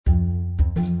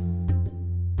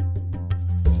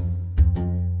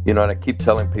And I keep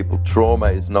telling people trauma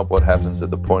is not what happens at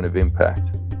the point of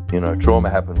impact. Trauma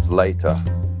happens later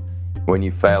when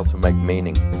you fail to make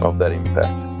meaning of that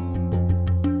impact.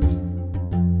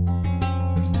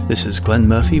 This is Glenn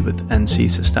Murphy with NC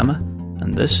Systema,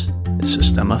 and this is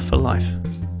Systema for Life.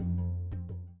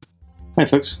 Hi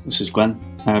folks, this is Glenn.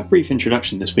 A brief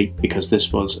introduction this week because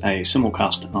this was a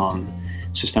simulcast on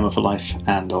Systema for Life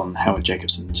and on Howard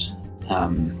Jacobson's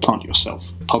Plant Yourself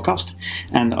podcast.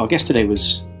 And our guest today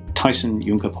was Tyson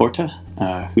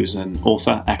Yunkaporta, who's an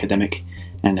author, academic,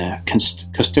 and a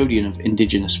custodian of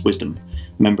Indigenous wisdom,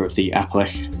 member of the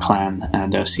Apalech clan,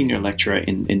 and a senior lecturer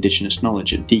in Indigenous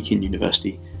knowledge at Deakin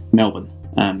University, Melbourne.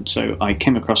 So I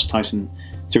came across Tyson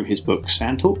through his book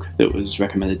Sand Talk that was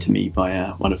recommended to me by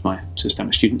one of my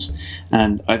Systema students,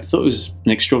 and I thought it was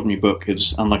an extraordinary book. It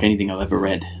was unlike anything I've ever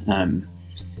read,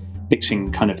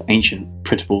 mixing kind of ancient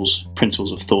principles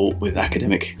of thought with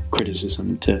academic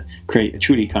criticism to create a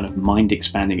truly kind of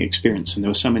mind-expanding experience. And there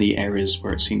were so many areas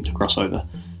where it seemed to cross over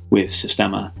with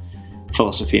Systema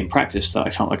philosophy and practice that I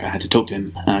felt like I had to talk to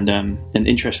him. And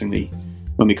interestingly,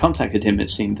 when we contacted him, it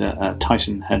seemed that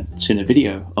Tyson had seen a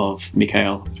video of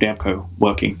Mikhail Ryabko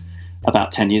working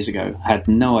about 10 years ago, had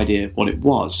no idea what it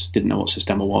was, didn't know what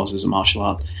Systema was as a martial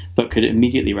art, but could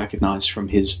immediately recognize from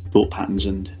his thought patterns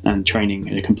and training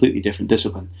in a completely different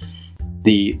discipline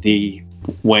the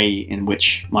way in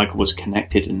which Michael was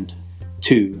connected and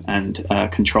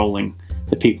controlling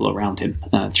the people around him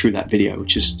through that video,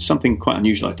 which is something quite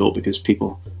unusual, I thought, because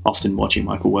people often watching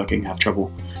Michael working have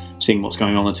trouble seeing what's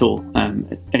going on at all.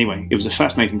 Anyway, it was a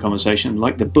fascinating conversation.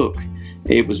 Like the book,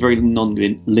 it was very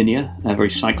non-linear, very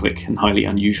cyclic and highly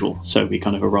unusual. So we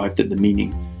kind of arrived at the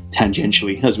meaning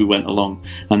tangentially as we went along,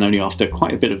 and only after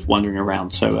quite a bit of wandering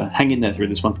around. So hang in there through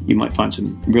this one. You might find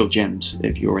some real gems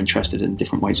if you're interested in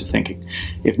different ways of thinking.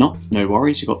 If not, no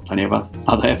worries. You've got plenty of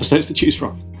other episodes to choose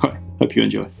from. All right, hope you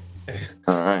enjoy.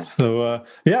 All right. So,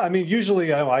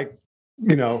 usually I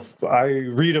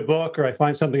read a book or I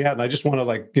find something out and I just want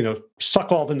to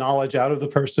suck all the knowledge out of the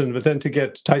person. But then to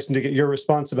get Tyson to get your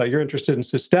response about you're interested in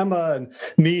Systema, and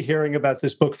me hearing about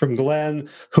this book from Glenn,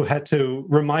 who had to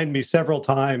remind me several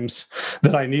times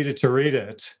that I needed to read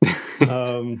it.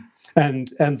 And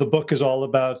the book is all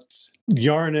about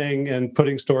yarning and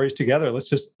putting stories together. Let's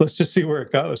just see where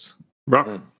it goes. Rock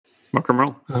and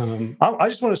roll. I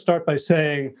just want to start by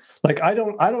saying, I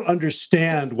don't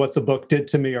understand what the book did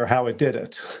to me or how it did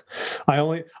it. I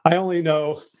only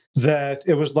know that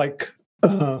it was like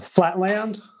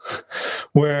Flatland,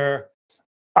 where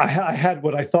I had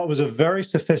what I thought was a very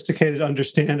sophisticated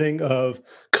understanding of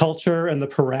culture and the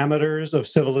parameters of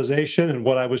civilization and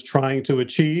what I was trying to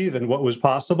achieve and what was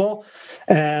possible.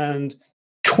 And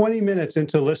 20 minutes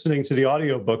into listening to the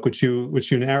audiobook, which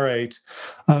you narrate,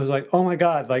 I was like, oh my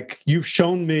God, you've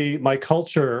shown me my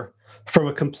culture from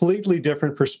a completely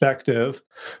different perspective,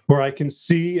 where I can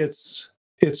see its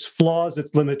flaws,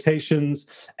 its limitations,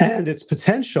 and its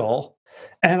potential.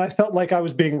 And I felt like I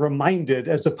was being reminded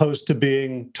as opposed to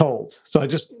being told. So I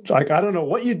just, I don't know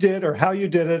what you did or how you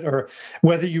did it, or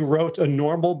whether you wrote a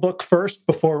normal book first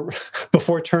before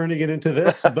turning it into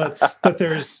this, but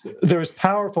there's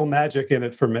powerful magic in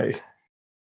it for me.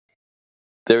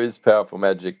 There is powerful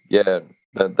magic. Yeah,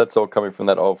 that's all coming from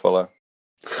that old fella.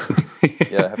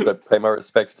 Yeah, I have to pay my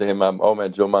respects to him, old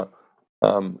man Juma,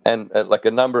 and like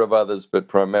a number of others, but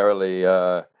primarily,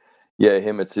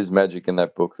 him. It's his magic in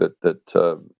that book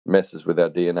that messes with our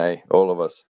DNA, all of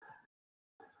us.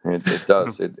 It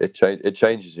does. It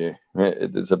changes you.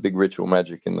 There's a big ritual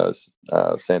magic in those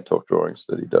Sand Talk drawings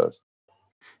that he does.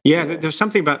 Yeah, there's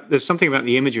something about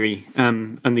the imagery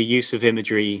and the use of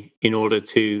imagery in order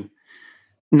to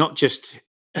not just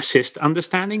assist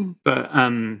understanding, but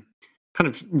kind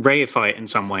of reify it in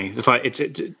some way. It's like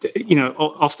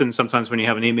often sometimes when you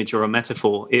have an image or a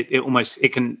metaphor,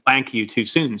 it can anchor you too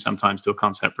soon sometimes to a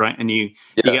concept, right? And you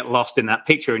get lost in that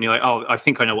picture, and you're like, oh, I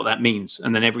think I know what that means,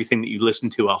 and then everything that you listen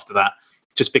to after that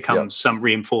just becomes some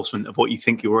reinforcement of what you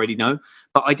think you already know.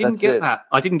 But I didn't get that.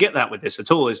 I didn't get that with this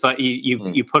at all. It's like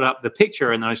you put up the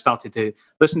picture, and then I started to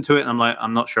listen to it, and I'm like,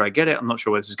 I'm not sure I get it. I'm not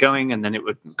sure where this is going, and then it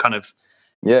would kind of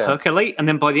percolate, and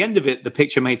then by the end of it, the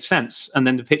picture made sense, and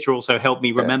then the picture also helped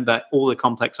me remember all the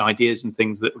complex ideas and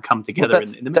things that would come together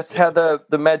in the midst. That's how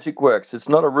the magic works. It's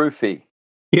not a roofie.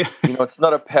 Yeah, it's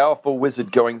not a powerful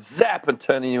wizard going zap and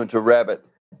turning you into a rabbit.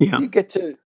 Yeah,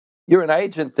 you're an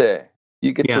agent there.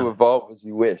 You get to evolve as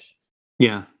you wish.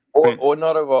 Yeah, or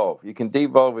not evolve. You can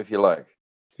devolve if you like.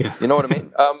 Yeah, you know what I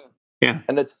mean.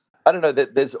 And I don't know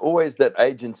that there's always that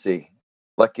agency.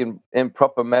 Like in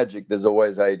proper magic, there's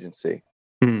always agency.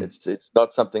 It's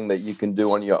not something that you can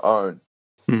do on your own.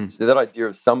 So that idea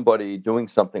of somebody doing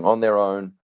something on their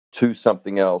own to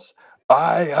something else,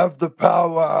 I have the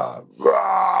power.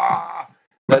 Rah!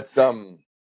 That's in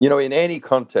any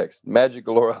context,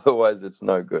 magical or otherwise, it's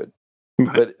no good.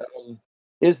 Right. But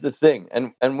here's the thing,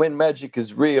 and when magic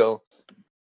is real,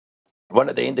 one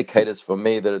of the indicators for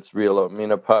me that it's real, I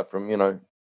mean, apart from you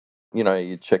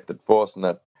check the force and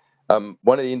that,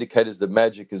 one of the indicators that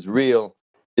magic is real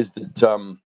is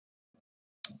that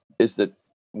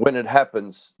when it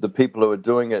happens, the people who are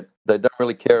doing it, they don't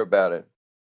really care about it.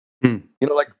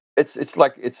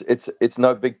 Like it's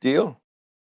no big deal.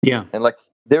 Yeah. And like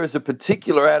there is a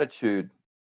particular attitude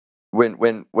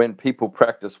when people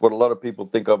practice what a lot of people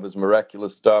think of as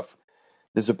miraculous stuff.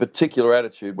 There's a particular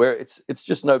attitude where it's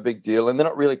just no big deal, and they're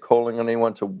not really calling on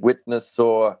anyone to witness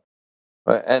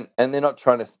and they're not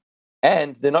trying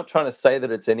to say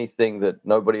that it's anything that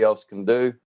nobody else can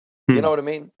do. You know what I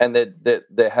mean? And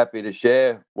they're happy to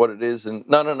share what it is. And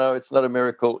no, it's not a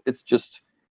miracle. It's just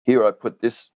here I put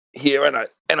this here and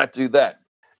I do that.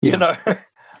 Yeah.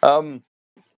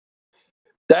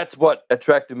 That's what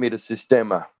attracted me to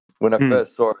Systema when I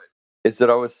first saw it. Is that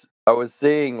I was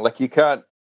seeing, like, you can't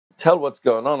tell what's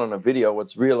going on a video,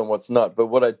 what's real and what's not. But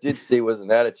what I did see was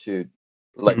an attitude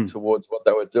towards what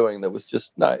they were doing that was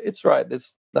just, no, it's right.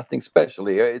 There's nothing special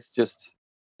here. It's just,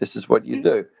 this is what you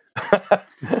do.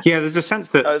 Yeah, there's a sense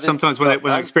that sometimes when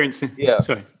I experience it,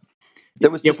 sorry, there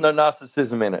was just no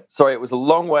narcissism in it. Sorry, it was a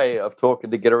long way of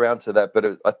talking to get around to that,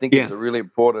 but I think it's a really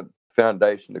important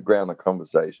foundation to ground the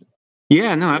conversation.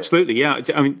 Yeah, no, absolutely. Yeah.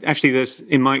 I mean, actually, there's,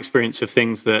 in my experience of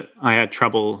things that I had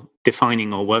trouble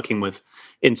defining or working with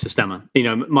in Systema,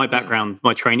 my background,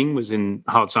 my training was in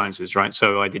hard sciences, right?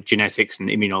 So I did genetics and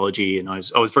immunology, and I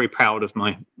was very proud of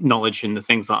my knowledge and the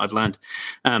things that I'd learned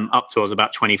up to I was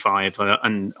about 25.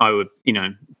 And I would,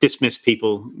 dismiss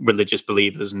people, religious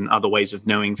believers and other ways of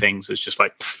knowing things as just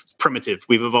like primitive.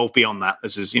 We've evolved beyond that.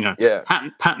 This is,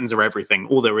 patterns are everything.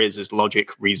 All there is logic,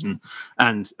 reason,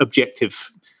 and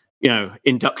objective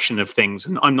induction of things,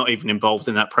 and I'm not even involved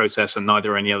in that process, and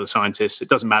neither are any other scientists. It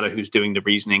doesn't matter who's doing the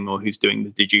reasoning or who's doing the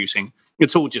deducing.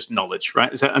 It's all just knowledge,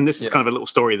 right? And this is kind of a little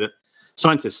story that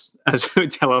scientists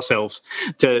tell ourselves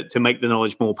to make the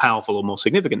knowledge more powerful or more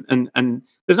significant. And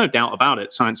there's no doubt about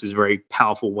it. Science is a very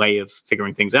powerful way of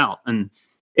figuring things out. And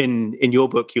in your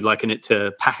book, you liken it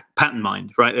to pattern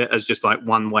mind, right? As just like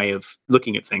one way of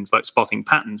looking at things, like spotting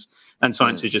patterns. And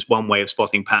science is just one way of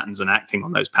spotting patterns and acting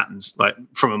on those patterns, like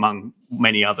from among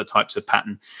many other types of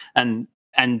pattern. And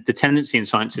the tendency in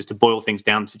science is to boil things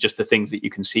down to just the things that you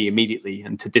can see immediately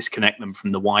and to disconnect them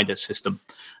from the wider system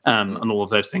and all of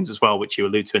those things as well, which you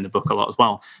allude to in the book a lot as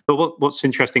well. But what's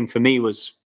interesting for me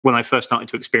was when I first started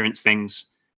to experience things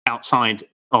outside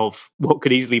of what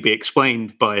could easily be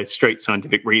explained by straight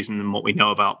scientific reason and what we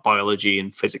know about biology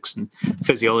and physics and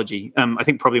physiology. I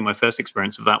think probably my first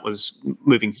experience of that was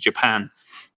moving to Japan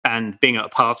and being at a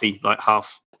party, like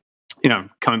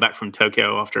coming back from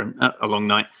Tokyo after a long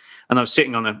night. And I was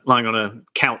lying on a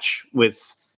couch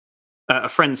with a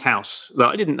friend's house that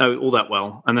I didn't know all that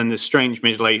well. And then this strange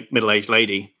middle-aged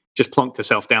lady just plonked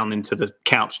herself down into the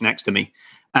couch next to me.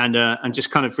 And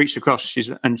just kind of reached across.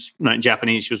 In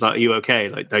Japanese, she was like, "Are you okay?"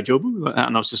 Like "Daijoubu?" Like that.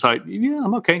 And I was just like, "Yeah,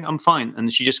 I'm okay. I'm fine."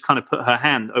 And she just kind of put her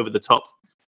hand over the top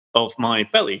of my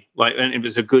belly, and it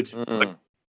was a good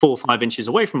 4 or 5 inches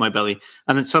away from my belly.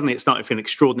 And then suddenly it started feeling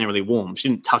extraordinarily warm. She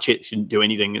didn't touch it. She didn't do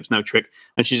anything. It was no trick.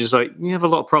 And she's just like, "You have a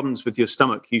lot of problems with your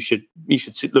stomach. You should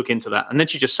look into that." And then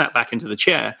she just sat back into the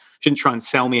chair. She didn't try and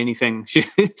sell me anything. She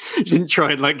didn't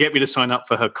try and get me to sign up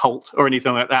for her cult or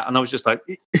anything like that. And I was just like,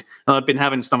 I've been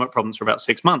having stomach problems for about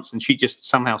 6 months. And she just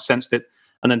somehow sensed it.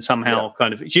 And then somehow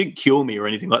she didn't cure me or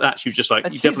anything like that. She was just like,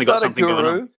 "You definitely got something going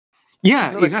on."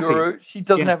 Yeah, exactly. She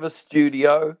doesn't have a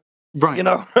studio. Right. You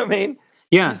know what I mean?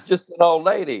 Yeah. She's just an old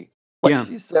lady.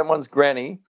 She's someone's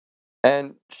granny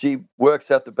and she works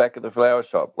out the back of the flower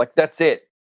shop. Like, that's it.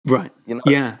 Right.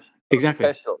 Yeah, exactly.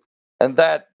 Special. And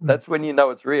that's when you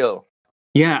know it's real.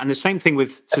 Yeah, and the same thing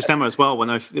with Systema as well. When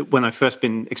I first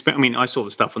been I saw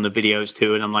the stuff on the videos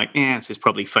too, and I'm like, this is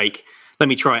probably fake. Let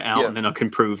me try it out, and then I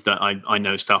can prove that I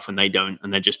know stuff and they don't,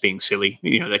 and they're just being silly.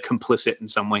 They're complicit in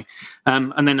some way.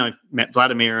 And then I met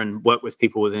Vladimir and worked with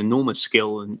people with enormous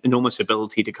skill and enormous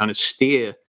ability to kind of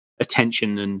steer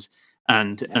attention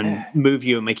and move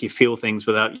you and make you feel things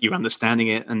without you understanding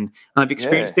it. And I've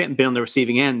experienced it and been on the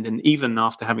receiving end. And even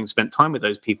after having spent time with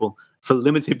those people for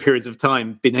limited periods of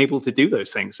time, been able to do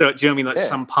those things. So do you know what I mean? Like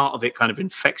some part of it kind of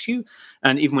infects you.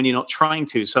 And even when you're not trying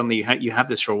to, suddenly you have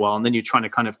this for a while, and then you're trying to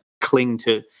kind of cling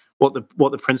to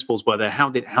what the principles were there. How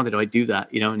did I do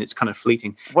that? And it's kind of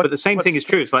fleeting. But the same thing is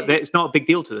true. It's like it's not a big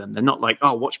deal to them. They're not like,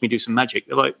 oh, watch me do some magic.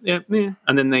 They're like, yeah,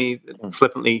 and then they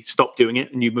flippantly stop doing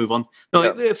it, and you move on.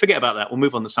 They're like, forget about that. We'll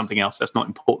move on to something else. That's not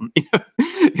important.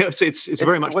 It's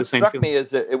very much the same. What struck me is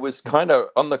that it was kind of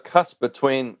on the cusp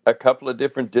between a couple of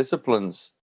different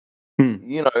disciplines.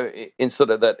 In sort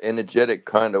of that energetic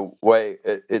kind of way.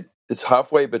 It's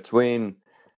halfway between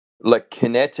like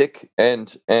kinetic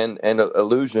and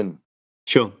illusion.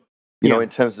 Sure. In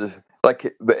terms of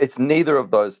like, but it's neither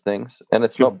of those things, and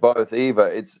it's not both either.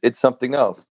 It's something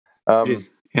else. It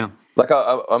is. Yeah. Like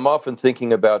I'm often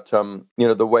thinking about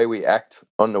the way we act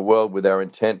on the world with our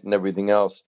intent and everything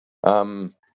else.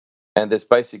 And there's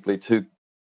basically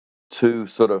two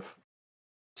sort of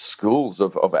schools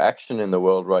of action in the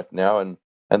world right now, and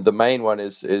the main one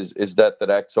is that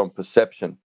acts on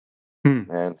perception,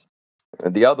 and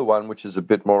the other one, which is a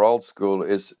bit more old school,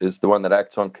 is the one that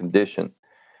acts on condition.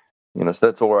 So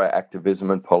that's all our activism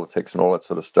and politics and all that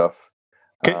sort of stuff.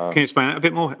 Can you explain that a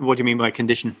bit more? What do you mean by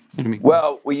condition? What do you mean?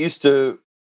 Well, we used to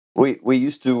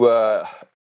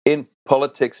in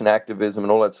politics and activism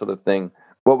and all that sort of thing,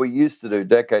 what we used to do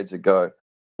decades ago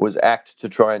was act to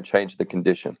try and change the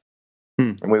condition.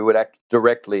 And we would act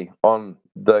directly on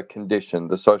the condition,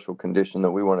 the social condition that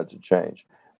we wanted to change.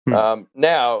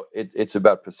 Now it's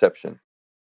about perception.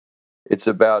 It's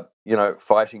about,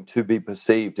 fighting to be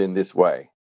perceived in this way,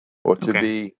 or to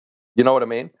be, you know what I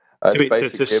mean?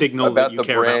 To signal about that you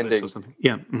care about this or something.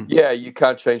 Yeah. Yeah, you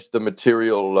can't change the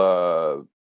material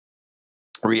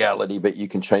reality, but you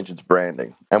can change its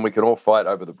branding. And we can all fight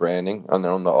over the branding and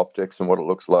then on the optics and what it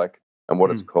looks like and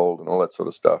what it's called and all that sort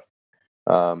of stuff.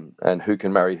 And who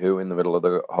can marry who in the middle of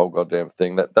the whole goddamn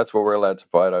thing. That's what we're allowed to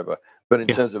fight over. But in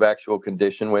terms of actual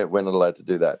condition, we're not allowed to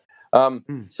do that.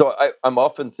 So I'm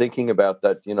often thinking about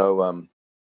that,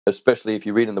 especially if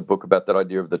you read in the book about that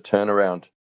idea of the turnaround,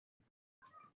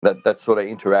 that sort of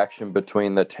interaction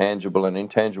between the tangible and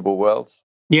intangible worlds.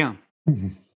 Yeah.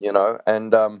 And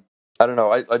I don't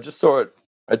know, I just saw it.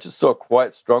 I just saw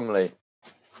quite strongly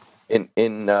in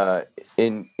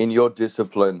your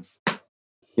discipline.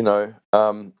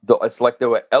 It's like there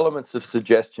were elements of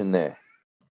suggestion there.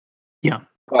 Yeah.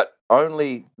 But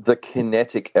only the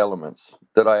kinetic elements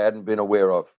that I hadn't been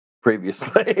aware of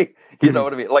previously. You know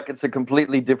what I mean? Like it's a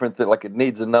completely different thing. Like it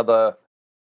needs another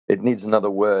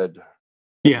word.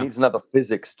 Yeah. It needs another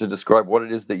physics to describe what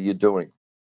it is that you're doing.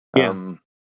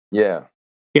 Yeah.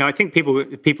 Yeah, I think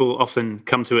people often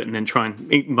come to it and then try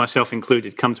and, myself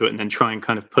included, come to it and then try and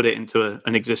kind of put it into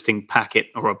an existing packet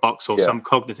or a box or some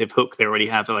cognitive hook they already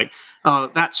have. They're like, oh,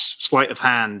 that's sleight of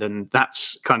hand, and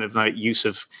that's kind of like use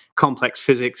of complex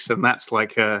physics, and that's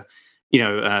like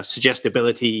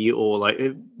suggestibility or like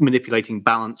manipulating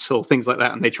balance or things like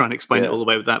that, and they try and explain it all the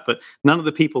way with that. But none of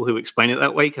the people who explain it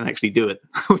that way can actually do it,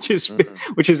 which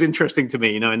is interesting to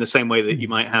me. In the same way that you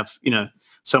might have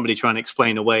somebody trying to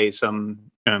explain away some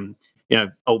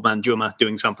old man Juma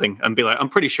doing something and be like, I'm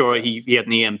pretty sure he had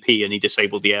an EMP and he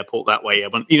disabled the airport that way.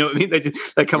 You know what I mean?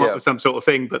 They come up with some sort of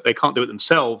thing, but they can't do it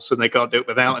themselves, and they can't do it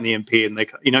without an EMP,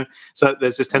 and so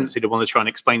there's this tendency to want to try and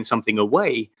explain something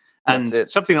away. And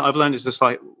something that I've learned is just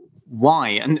like, why?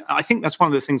 And I think that's one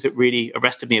of the things that really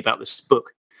arrested me about this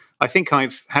book. I think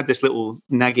I've had this little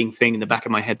nagging thing in the back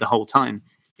of my head the whole time,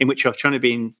 in which I've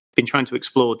been trying to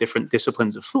explore different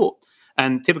disciplines of thought.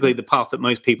 And typically the path that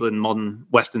most people in modern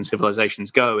Western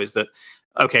civilizations go is that,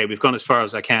 okay, we've gone as far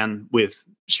as I can with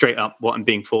straight up what I'm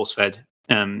being force-fed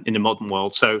in the modern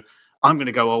world. So I'm going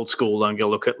to go old school. I'm going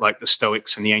to look at like the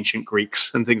Stoics and the ancient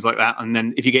Greeks and things like that. And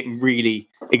then if you're getting really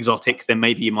exotic, then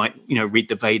maybe you might, read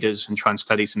the Vedas and try and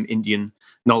study some Indian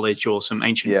knowledge or some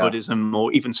ancient Buddhism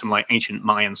or even some like ancient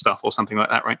Mayan stuff or something like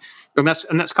that, right? And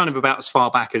that's kind of about as far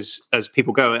back as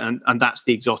people go. And that's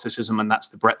the exoticism and that's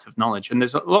the breadth of knowledge. And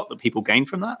there's a lot that people gain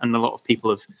from that. And a lot of people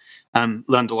have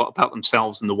learned a lot about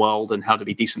themselves and the world and how to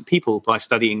be decent people by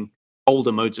studying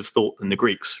older modes of thought than the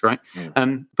Greeks, right?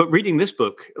 But reading this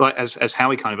book, like as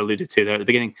Howie kind of alluded to there at the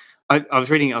beginning, I was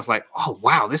reading it, I was like, oh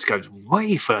wow, this goes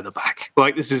way further back.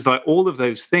 Like this is like all of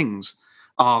those things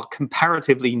are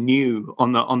comparatively new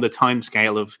on the time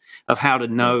scale of how to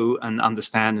know and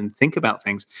understand and think about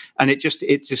things. And it just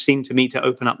seemed to me to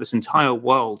open up this entire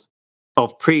world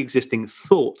of pre-existing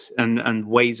thought and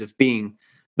ways of being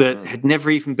that had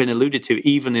never even been alluded to,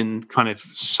 even in kind of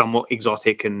somewhat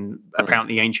exotic and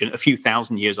apparently ancient, a few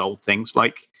thousand years old things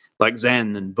like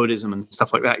Zen and Buddhism and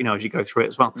stuff like that, as you go through it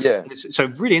as well. Yeah. So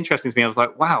really interesting to me. I was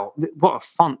like, wow, what a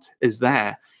font is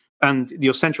there. And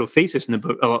your central thesis in the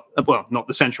book, well, not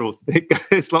the central,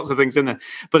 there's lots of things in there,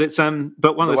 but it's,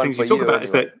 but one of the things you talk about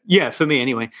is that, for me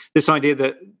anyway, this idea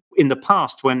that in the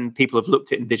past, when people have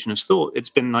looked at indigenous thought, it's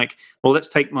been like, well, let's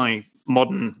take my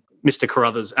modern Mr.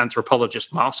 Carruthers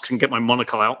anthropologist masks and get my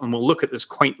monocle out, and we'll look at this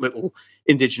quaint little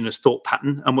indigenous thought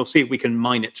pattern, and we'll see if we can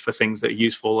mine it for things that are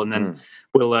useful, and then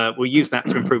we'll use that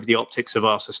to improve the optics of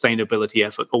our sustainability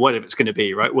effort, or whatever it's going to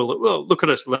be, right? Well, look at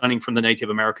us learning from the Native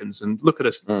Americans, and look at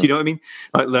us. Do you know what I mean?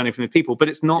 Like learning from the people, but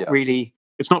it's not really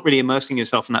immersing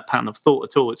yourself in that pattern of thought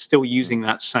at all. It's still using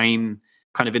that same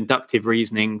kind of inductive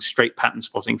reasoning, straight pattern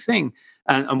spotting thing.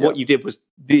 And what you did was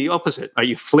the opposite.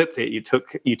 You flipped it. You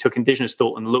took indigenous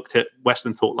thought and looked at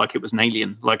Western thought like it was an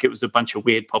alien, like it was a bunch of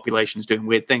weird populations doing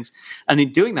weird things. And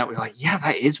in doing that, we're like, yeah,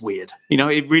 that is weird.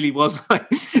 It really was like,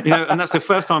 and that's the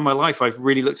first time in my life I've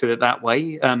really looked at it that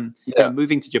way.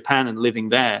 Moving to Japan and living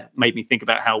there made me think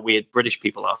about how weird British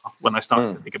people are. When I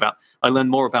started to think about, I learned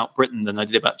more about Britain than I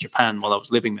did about Japan while I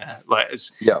was living there.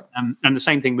 And the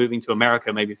same thing moving to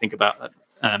America made me think about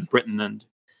Britain and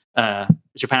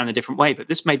Japan in a different way, but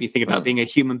this made me think about being a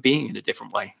human being in a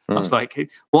different way. I was like,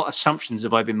 what assumptions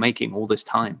have I been making all this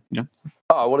time?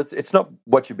 Oh well, it's not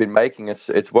what you've been making. It's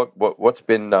what's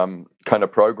been kind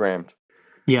of programmed.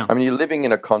 Yeah, I mean, you're living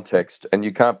in a context, and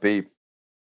you can't be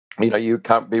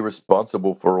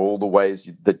responsible for all the ways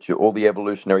all the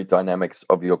evolutionary dynamics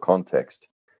of your context,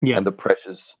 and the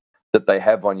pressures that they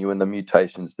have on you, and the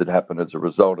mutations that happen as a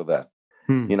result of that.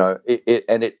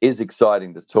 It is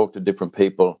exciting to talk to different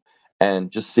people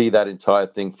and just see that entire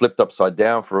thing flipped upside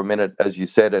down for a minute, as you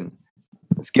said, and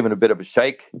it's given a bit of a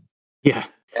shake. Yeah.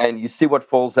 And you see what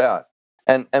falls out.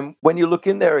 And when you look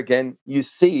in there again, you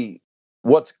see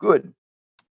what's good.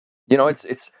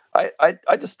 I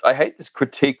hate this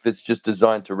critique that's just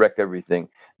designed to wreck everything.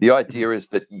 The idea is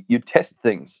that you test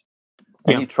things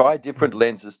and you try different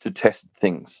lenses to test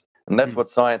things. And that's what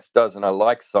science does. And I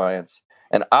like science.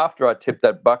 And after I tip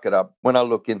that bucket up, when I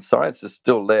look in, science is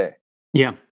still there.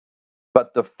 Yeah.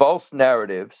 But the false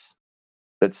narratives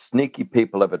that sneaky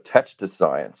people have attached to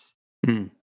science,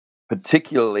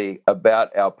 particularly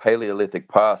about our Paleolithic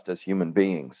past as human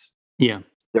beings, there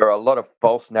are a lot of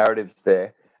false narratives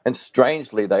there. And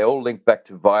strangely, they all link back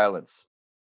to violence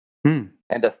and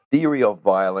a theory of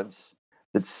violence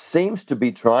that seems to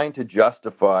be trying to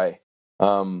justify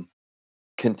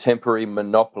contemporary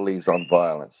monopolies on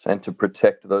violence, and to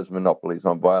protect those monopolies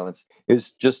on violence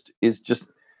is just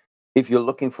if you're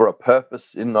looking for a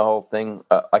purpose in the whole thing,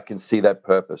 I can see that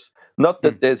purpose. Not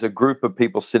that there's a group of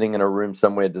people sitting in a room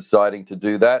somewhere deciding to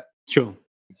do that. Sure.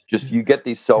 It's just you get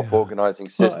these self-organizing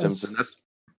systems, and that's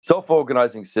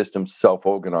self-organizing systems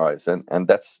self-organize, and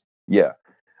that's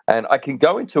and I can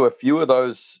go into a few of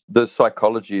the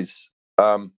psychologies,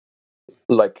 not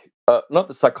the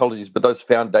psychologies, but those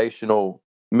foundational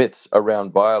myths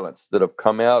around violence that have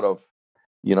come out of,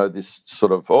 this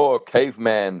sort of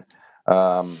caveman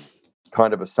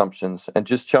kind of assumptions, and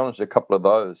just challenge a couple of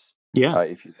those.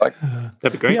 If you'd like,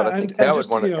 that'd be great. Yeah, but I think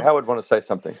Howard want to say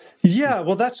something. Yeah,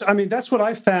 well, that's what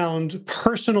I found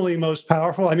personally most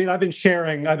powerful. I mean, I've been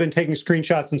taking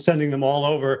screenshots and sending them all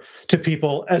over to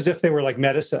people as if they were like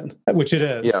medicine, which it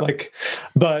is.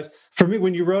 But for me,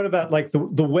 when you wrote about like the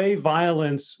way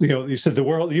violence, you said the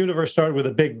universe started with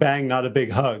a big bang, not a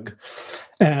big hug.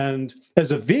 And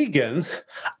as a vegan,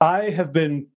 I have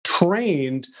been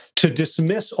trained to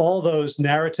dismiss all those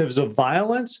narratives of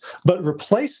violence, but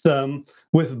replace them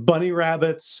with bunny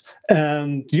rabbits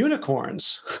and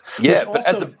unicorns. Yeah, but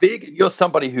as a vegan, you're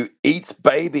somebody who eats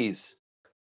babies.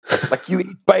 Like you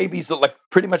eat babies, like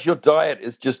pretty much your diet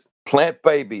is just plant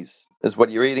babies, is what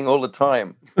you're eating all the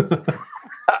time.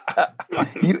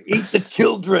 You eat the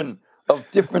children of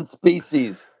different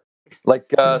species.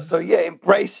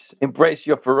 Embrace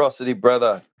your ferocity,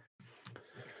 brother.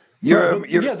 You're a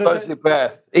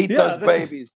sociopath. Eat those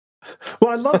babies.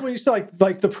 Well, I love when you say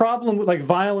like the problem with like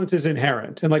violence is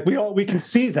inherent, and like we can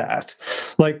see that.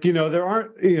 Like there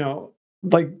aren't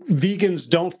like vegans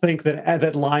don't think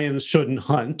that lions shouldn't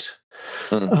hunt.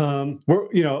 We're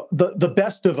the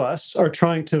best of us are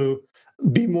trying to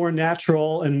be more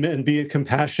natural and be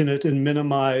compassionate and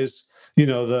minimize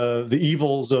the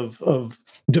evils of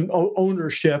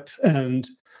ownership and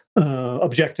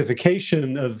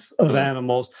objectification of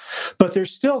animals, but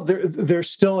there's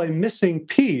still a missing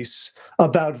piece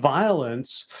about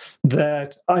violence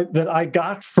that I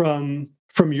got from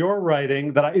your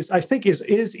writing that I think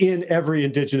is in every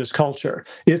indigenous culture.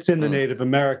 It's in the Native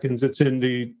Americans, it's in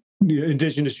the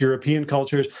indigenous European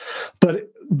cultures,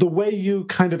 but the way you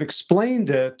kind of explained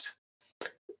it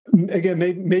again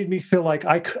made me feel like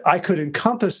I could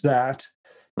encompass that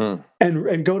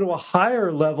and go to a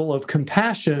higher level of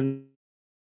compassion,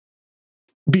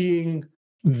 being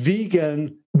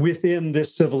vegan within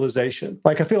this civilization.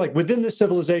 Like, I feel like within this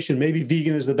civilization, maybe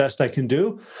vegan is the best I can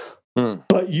do.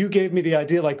 But you gave me the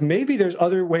idea, like maybe there's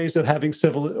other ways of having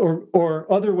or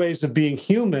other ways of being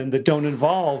human that don't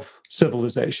involve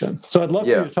civilization. So I'd love for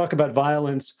you to talk about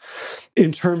violence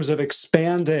in terms of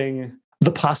expanding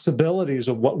the possibilities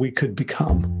of what we could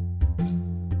become.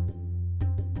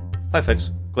 Hi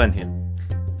folks, Glenn here.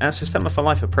 As Systema for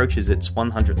Life approaches its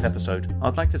 100th episode,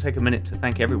 I'd like to take a minute to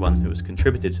thank everyone who has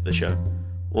contributed to the show,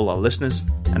 all our listeners,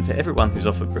 and to everyone who's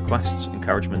offered requests,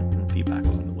 encouragement, and feedback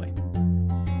along the way.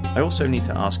 I also need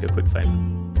to ask a quick favour.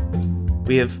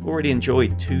 We have already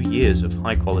enjoyed 2 years of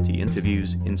high-quality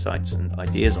interviews, insights, and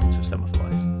ideas on Systema for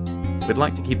Life. We'd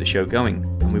like to keep the show going,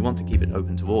 and we want to keep it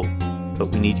open to all,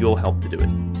 but we need your help to do it.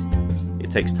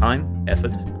 It takes time,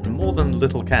 effort, and more than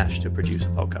little cash to produce a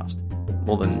podcast.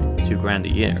 More than $2,000 a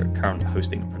year at current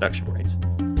hosting and production rates.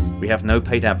 We have no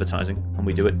paid advertising, and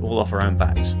we do it all off our own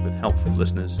backs with help from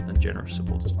listeners and generous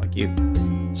supporters like you.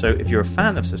 So if you're a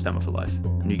fan of Systema for Life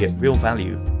and you get real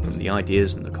value from the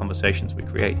ideas and the conversations we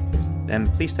create, then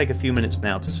please take a few minutes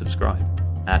now to subscribe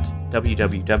at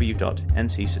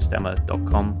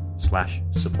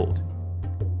www.ncsystema.com/support.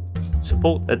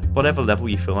 Support at whatever level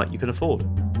you feel like you can afford.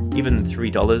 Even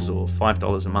 $3 or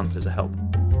 $5 a month is a help.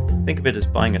 Think of it as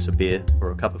buying us a beer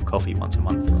or a cup of coffee once a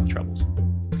month for our troubles.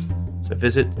 So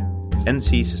visit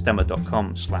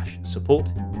ncsystema.com/support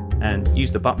and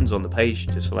use the buttons on the page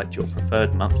to select your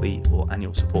preferred monthly or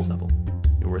annual support level.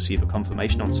 You'll receive a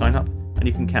confirmation on sign up and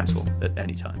you can cancel at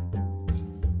any time.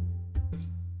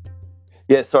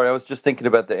 Yeah, sorry, I was just thinking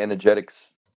about the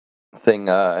energetics thing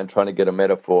and trying to get a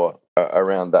metaphor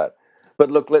around that. But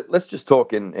look, let's just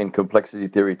talk in complexity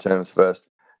theory terms first.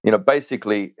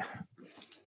 Basically,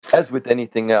 as with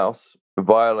anything else,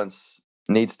 violence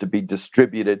needs to be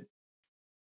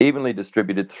evenly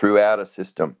distributed throughout a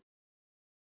system,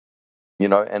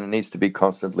 and it needs to be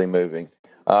constantly moving.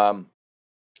 And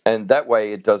that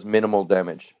way it does minimal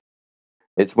damage.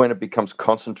 It's when it becomes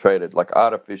concentrated, like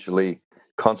artificially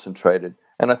concentrated.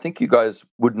 And I think you guys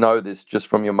would know this just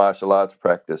from your martial arts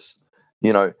practice.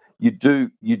 You do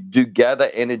gather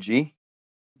energy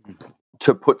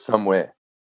to put somewhere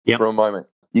for a moment.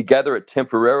 You gather it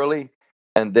temporarily,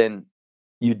 and then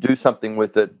you do something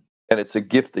with it, and it's a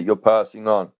gift that you're passing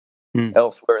on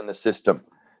elsewhere in the system.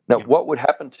 Now, what would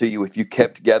happen to you if you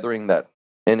kept gathering that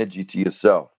energy to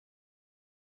yourself,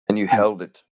 and you held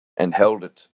it and held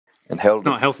it and held it?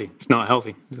 It's not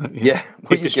healthy. Yeah.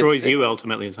 Well, it destroys you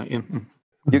ultimately. It's like,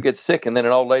 You get sick, and then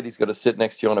an old lady's got to sit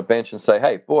next to you on a bench and say,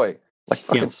 "Hey, boy,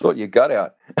 fucking sort your gut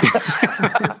out."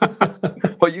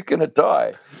 Well, you're going to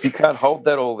die. You can't hold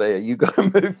that all there. You got to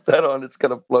move that on. It's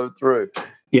going to flow through.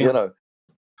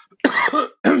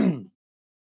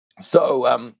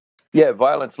 So,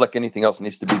 violence, like anything else,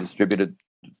 needs to be distributed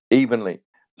evenly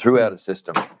throughout a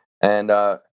system. And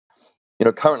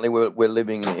currently we're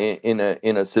living in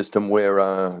a system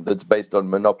where that's based on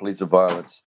monopolies of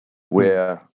violence,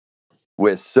 where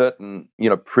certain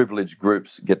privileged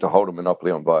groups get to hold a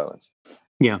monopoly on violence.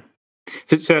 Yeah.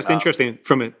 So it's interesting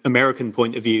from an American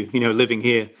point of view, living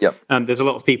here. Yep. There's a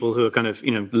lot of people who are kind of,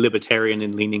 libertarian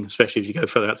in leaning, especially if you go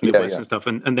further out to the Midwest and stuff.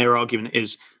 And their argument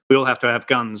is we all have to have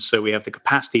guns so we have the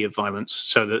capacity of violence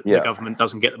so that the government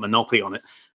doesn't get the monopoly on it.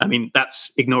 I mean,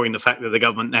 that's ignoring the fact that the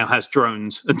government now has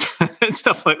drones and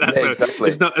stuff like that. Yeah, so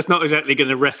it's not exactly going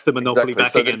to wrest the monopoly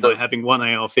back again by having one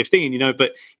AR-15,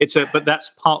 but but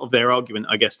that's part of their argument,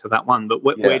 I guess, to that one. But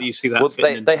where do you see that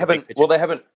fitting into they haven't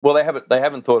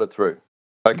thought it through.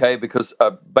 Okay, because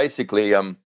basically,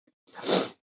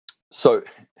 so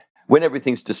when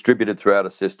everything's distributed throughout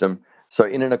a system, so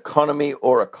in an economy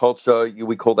or a culture,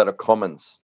 we call that a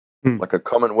commons, like a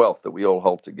commonwealth that we all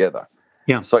hold together.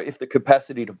 Yeah. So if the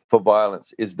capacity for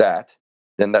violence is that,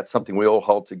 then that's something we all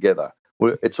hold together.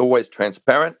 It's always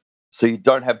transparent, so you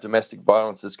don't have domestic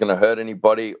violence that's going to hurt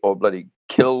anybody or bloody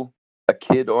kill a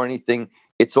kid or anything.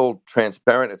 It's all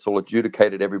transparent. It's all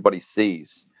adjudicated. Everybody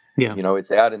sees. Yeah. It's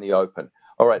out in the open.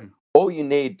 All right. All you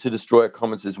need to destroy a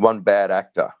commons is one bad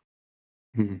actor.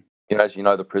 As you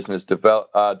know, the prisoner's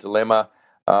dilemma.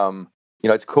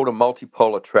 It's called a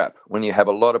multipolar trap. When you have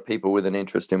a lot of people with an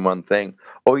interest in one thing,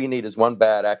 all you need is one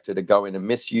bad actor to go in and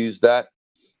misuse that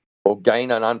or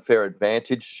gain an unfair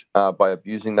advantage by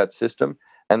abusing that system.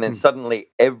 And then suddenly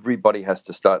everybody has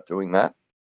to start doing that,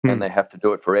 and they have to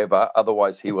do it forever.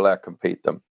 Otherwise, he will outcompete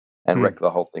them and wreck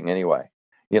the whole thing anyway.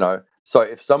 So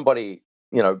if somebody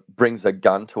brings a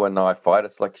gun to a knife fight,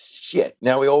 it's like, shit,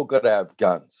 now we all got to have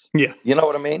guns. Yeah. You know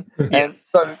what I mean? And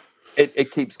so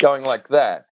it keeps going like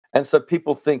that. And so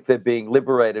people think they're being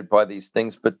liberated by these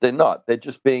things, but they're not. They're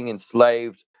just being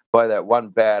enslaved by that one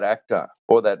bad actor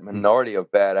or that minority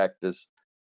of bad actors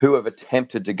who have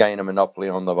attempted to gain a monopoly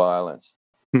on the violence.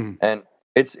 And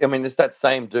it's that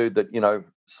same dude that,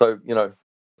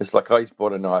 it's like, oh, he's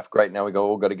bought a knife. Great. Now we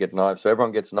all got to get knives. So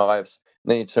everyone gets knives.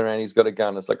 And then you turn around, he's got a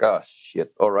gun. It's like, oh,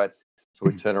 shit. All right. So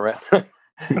we turn around.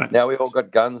 Now we all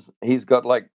got guns. He's got,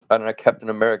 like, I don't know, Captain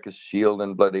America's shield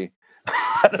and bloody,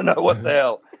 I don't know what the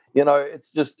hell.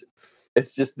 It's just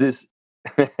this.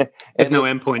 There's no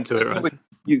end point to it, right?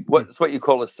 It's what you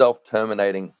call a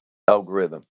self-terminating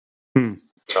algorithm.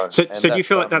 So do you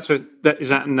feel like is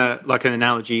that like an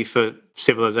analogy for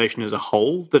civilization as a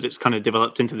whole, that it's kind of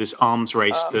developed into this arms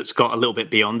race that's got a little bit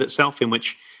beyond itself, in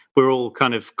which we're all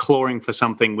kind of clawing for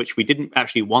something which we didn't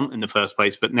actually want in the first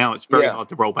place, but now it's very hard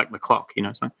to roll back the clock,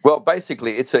 So. Well,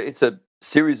 basically, it's a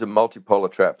series of multipolar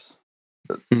traps.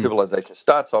 Civilization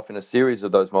starts off in a series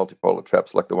of those multipolar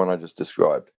traps, like the one I just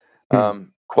described.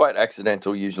 Quite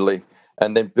accidental usually,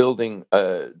 and then building.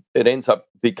 It ends up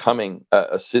becoming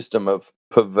a system of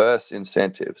perverse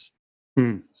incentives.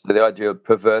 So the idea of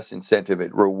perverse incentive,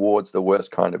 it rewards the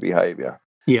worst kind of behavior.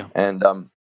 Yeah, and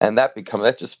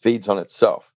that just feeds on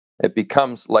itself. It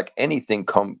becomes like anything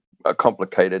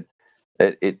complicated.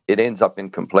 It ends up in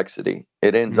complexity.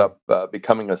 It ends up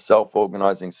becoming a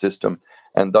self-organizing system,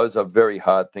 and those are very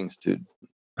hard things to.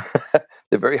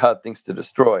 They're very hard things to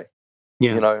destroy.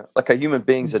 Yeah. Like a human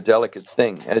being's a delicate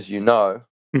thing, as you know,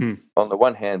 on the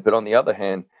one hand, but on the other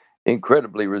hand,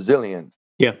 incredibly resilient.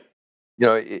 Yeah.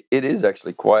 It is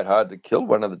actually quite hard to kill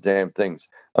one of the damn things.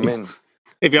 I mean,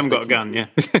 if you haven't got a gun, yeah.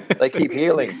 They keep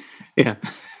healing. Yeah.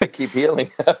 They keep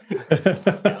healing.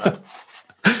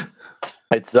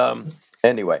 It's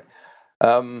anyway.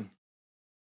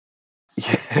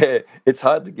 Yeah, it's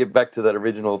hard to get back to that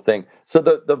original thing. So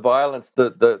the violence,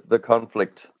 the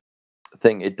conflict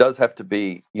thing, it does have to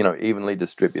be, evenly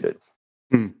distributed,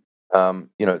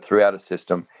 throughout a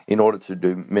system in order to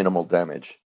do minimal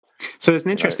damage. So there's an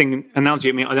interesting analogy.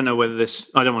 I mean, I don't know whether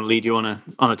I don't want to lead you on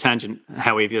a tangent,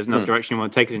 Howie, if there's another direction you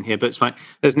want to take it in here, but it's like,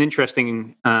 there's an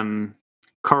interesting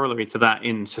corollary to that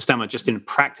in Systema, just in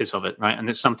practice of it, right? And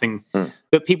it's something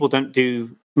that people don't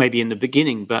do maybe in the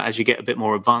beginning, but as you get a bit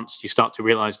more advanced, you start to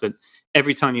realize that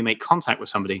every time you make contact with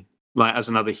somebody, like as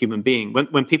another human being,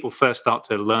 when people first start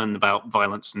to learn about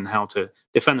violence and how to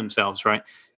defend themselves, right?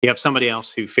 You have somebody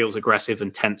else who feels aggressive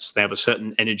and tense. They have a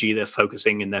certain energy they're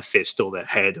focusing in their fist or their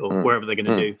head or wherever they're going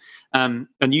to do.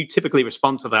 And you typically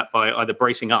respond to that by either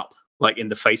bracing up, like in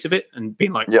the face of it, and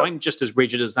being like, I'm just as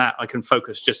rigid as that. I can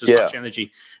focus just as much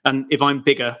energy. And if I'm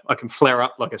bigger, I can flare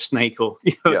up like a snake or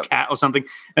a cat or something.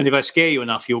 And if I scare you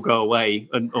enough, you'll go away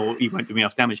or you won't do me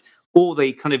enough damage. Or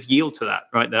they kind of yield to that,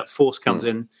 right? That force comes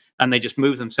in and they just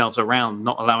move themselves around,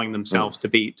 not allowing themselves to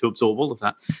absorb all of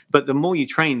that. But the more you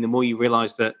train, the more you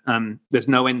realize that there's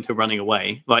no end to running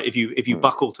away. Like if you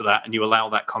buckle to that and you allow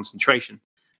that concentration,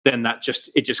 then it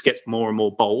just gets more and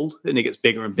more bold and it gets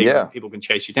bigger and bigger and people can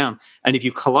chase you down. And if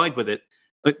you collide with it,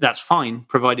 that's fine,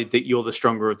 provided that you're the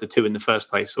stronger of the two in the first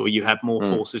place, or you have more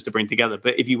forces to bring together.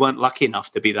 But if you weren't lucky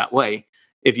enough to be that way,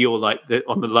 if you're like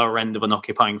on the lower end of an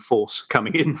occupying force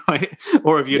coming in, right?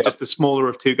 Or if you're just the smaller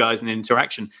of two guys in an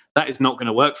interaction, that is not going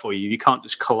to work for you. You can't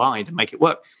just collide and make it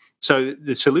work. So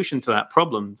the solution to that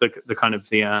problem, the kind of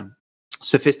the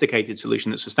sophisticated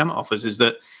solution that Systema offers, is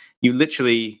that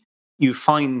you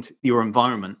find your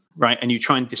environment, right? And you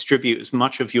try and distribute as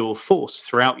much of your force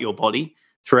throughout your body,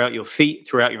 throughout your feet,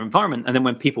 throughout your environment. And then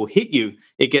when people hit you,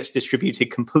 it gets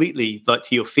distributed completely, like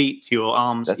to your feet, to your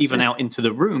arms, out into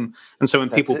the room. And so when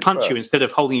people punch you, instead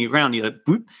of holding you around, you're like,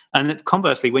 boop. And then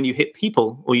conversely, when you hit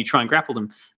people or you try and grapple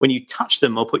them, when you touch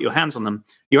them or put your hands on them,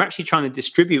 you're actually trying to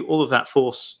distribute all of that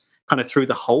force kind of through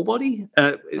the whole body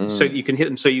so that you can hit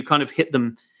them. So you kind of hit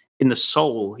them in the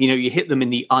soul, you hit them in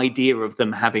the idea of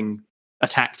them having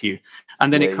attacked you,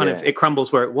 and then it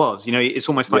crumbles where it was. It's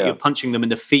almost like you're punching them in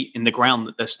the feet in the ground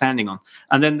that they're standing on,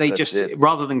 and then they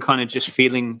rather than kind of just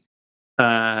feeling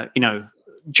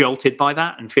jolted by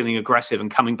that and feeling aggressive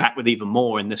and coming back with even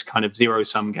more in this kind of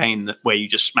zero-sum game where you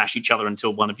just smash each other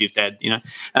until one of you's dead,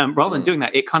 rather than doing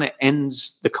that, it kind of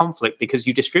ends the conflict because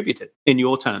you distribute it in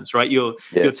your turns, right? You're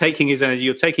taking his energy,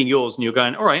 you're taking yours, and you're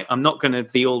going, all right, I'm not going to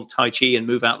be all Tai Chi and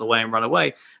move out of the way and run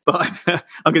away, but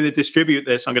I'm going to distribute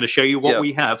this. I'm going to show you what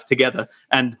we have together,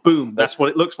 and boom, that's what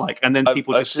it looks like. And then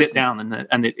people just sit down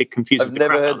and it confuses the crap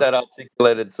out of them. I've never heard that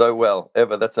articulated so well,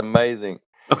 ever. That's amazing.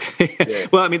 Okay. Yeah.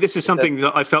 Well, I mean, this is something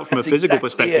that I felt from a physical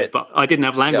perspective, but I didn't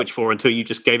have language for until you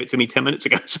just gave it to me 10 minutes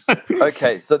ago.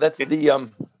 Okay, so that's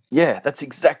that's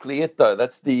exactly it, though.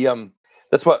 That's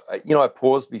that's what I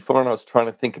paused before and I was trying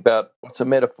to think about what's a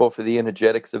metaphor for the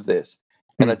energetics of this,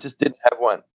 and I just didn't have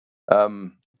one.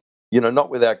 not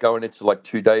without going into like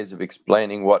 2 days of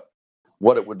explaining what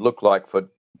it would look like for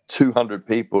 200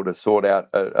 people to sort out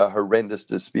a horrendous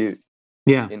dispute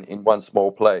in one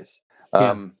small place.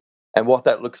 And what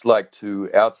that looks like to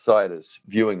outsiders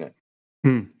viewing it,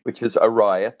 which is a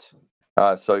riot.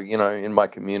 So, in my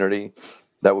community,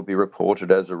 that would be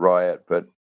reported as a riot, but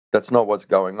that's not what's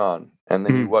going on. And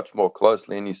then you watch more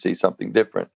closely and you see something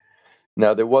different.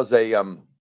 Now, there was an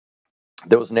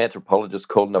anthropologist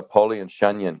called Napoleon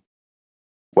Chagnon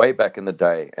way back in the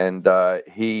day, and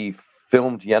he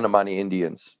filmed Yanomami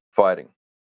Indians fighting,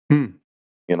 and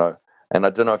I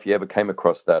don't know if you ever came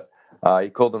across that. He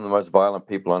called them the most violent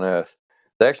people on earth.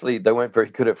 They weren't very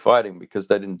good at fighting because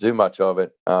they didn't do much of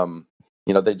it.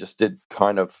 They just did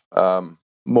kind of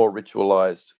more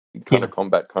ritualized kind of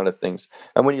combat kind of things.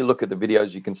 And when you look at the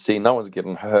videos, you can see no one's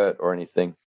getting hurt or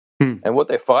anything. And what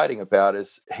they're fighting about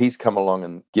is he's come along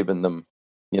and given them,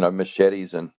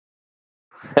 machetes and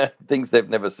things they've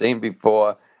never seen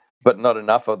before, but not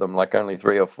enough of them, like only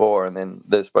 3 or 4. And then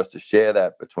they're supposed to share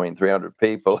that between 300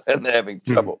 people and they're having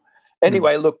trouble.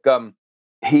 Anyway, look,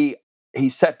 he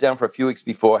sat down for a few weeks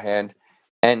beforehand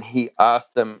and he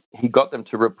got them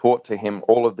to report to him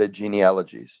all of their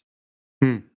genealogies,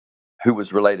 who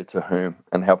was related to whom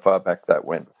and how far back that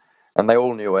went. And they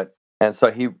all knew it. And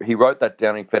so he wrote that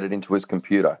down and fed it into his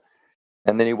computer.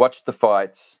 And then he watched the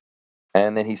fights.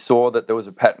 And then he saw that there was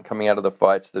a pattern coming out of the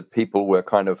fights that people were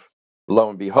kind of, lo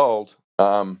and behold,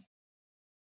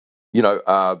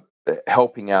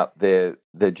 helping out their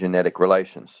genetic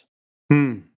relations.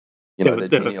 The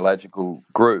genealogical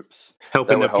groups.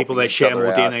 Helping the people they share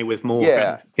more DNA with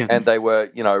more. And they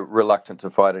were, reluctant to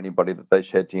fight anybody that they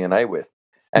shared DNA with.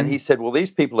 And he said, well,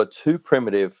 these people are too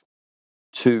primitive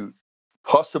to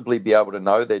possibly be able to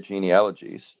know their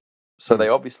genealogies. So they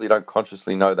obviously don't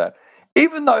consciously know that.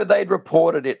 Even though they'd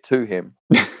reported it to him.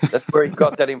 That's where he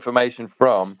got that information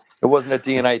from. It wasn't a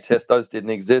DNA test. Those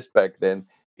didn't exist back then.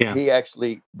 Yeah.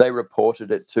 They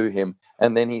reported it to him.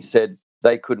 And then he said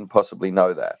they couldn't possibly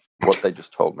know that, what they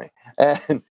just told me.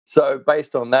 And so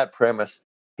based on that premise,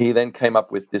 he then came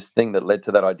up with this thing that led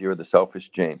to that idea of the selfish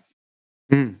gene.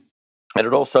 And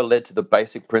it also led to the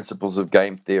basic principles of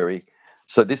game theory.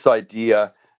 So this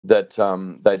idea that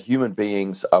that human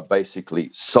beings are basically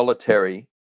solitary,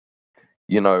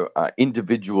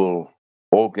 individual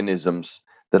organisms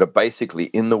that are basically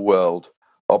in the world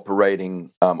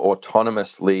operating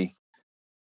autonomously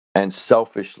and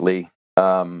selfishly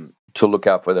to look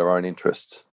out for their own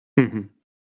interests. And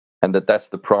that's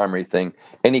the primary thing.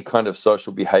 Any kind of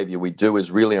social behavior we do is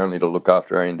really only to look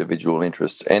after our individual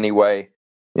interests anyway,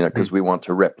 because we want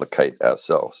to replicate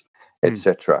ourselves,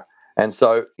 etc. And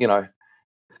so,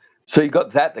 so you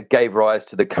got that gave rise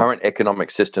to the current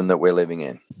economic system that we're living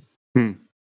in.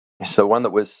 So one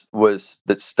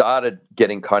that started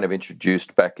getting kind of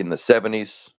introduced back in the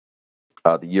 70s.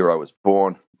 The year I was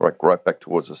born, right back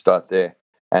towards the start there.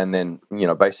 And then,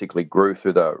 basically grew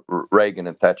through the Reagan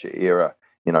and Thatcher era,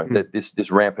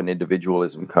 this rampant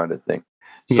individualism kind of thing.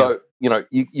 So,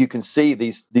 you can see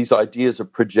these ideas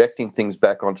of projecting things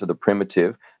back onto the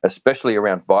primitive, especially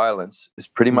around violence, is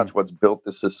pretty much what's built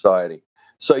this society.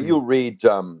 So you'll read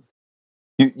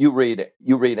you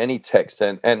read any text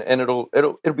and it'll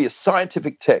be a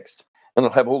scientific text and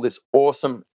it'll have all this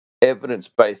awesome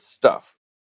evidence-based stuff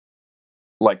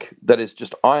like that is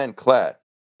just ironclad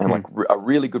and like a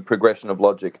really good progression of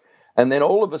logic. And then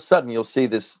all of a sudden you'll see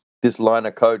this line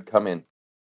of code come in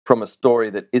from a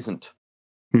story that isn't,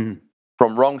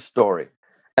 from wrong story.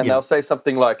 And they'll say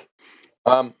something like,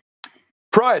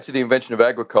 prior to the invention of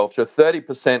agriculture,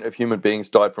 30% of human beings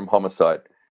died from homicide.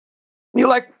 And you're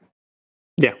like,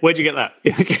 yeah, where'd you get that?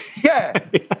 Yeah.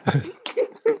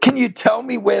 Can you tell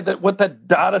me what the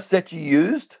data set you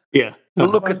used? Yeah.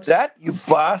 Look at that, you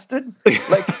bastard.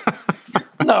 Like,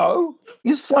 no,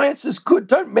 your science is good.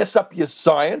 Don't mess up your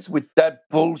science with that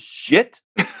bullshit.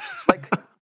 Like,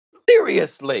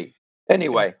 seriously.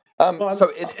 Anyway,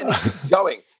 so it's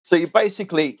going. So you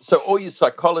basically, all your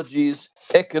psychologies,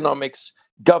 economics,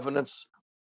 governance,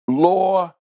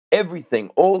 law, everything,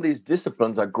 all these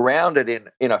disciplines are grounded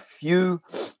in a few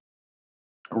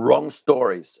wrong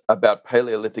stories about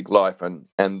Paleolithic life and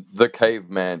the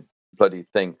caveman bloody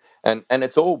thing. And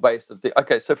it's all based on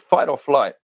so fight or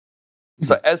flight.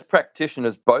 So as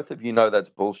practitioners, both of you know that's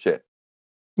bullshit.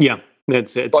 Yeah.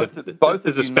 There's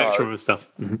a spectrum of stuff.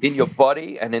 In your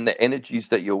body and in the energies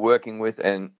that you're working with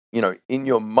and, in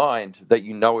your mind that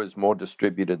is more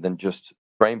distributed than just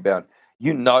brain bound,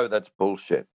 that's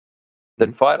bullshit.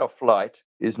 That fight or flight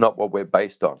is not what we're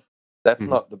based on. That's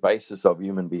not the basis of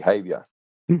human behavior.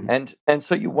 And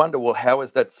so you wonder, well, how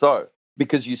is that so?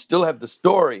 Because you still have the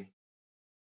story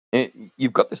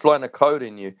you've got this line of code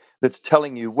in you that's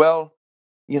telling you, well,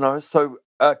 so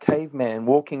a caveman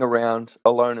walking around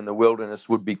alone in the wilderness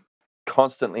would be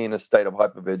constantly in a state of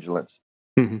hypervigilance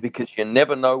because you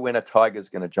never know when a tiger's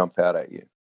going to jump out at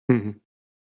you.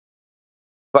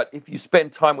 But if you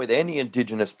spend time with any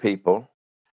indigenous people,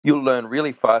 you'll learn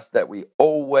really fast that we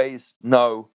always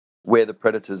know where the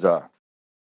predators are.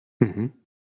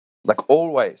 Like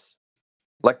always.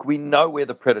 Like we know where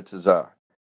the predators are.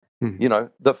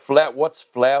 What's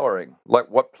flowering, like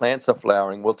what plants are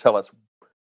flowering will tell us,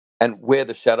 and where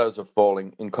the shadows are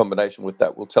falling in combination with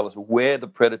that will tell us where the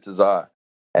predators are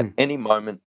at any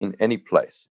moment in any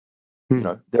place.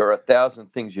 There are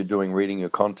 1,000 things you're doing reading your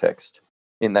context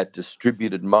in that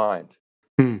distributed mind.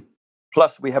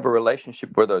 Plus, we have a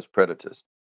relationship with those predators.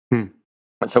 And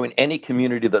so in any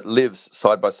community that lives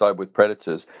side by side with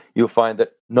predators, you'll find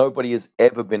that nobody has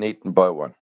ever been eaten by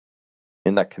one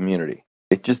in that community.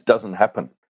 It just doesn't happen.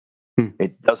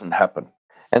 It doesn't happen.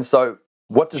 And so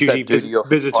what does that do to your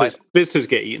visitors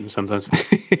get eaten sometimes.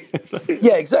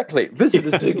 Yeah, exactly.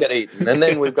 Visitors do get eaten. And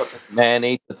then we've got this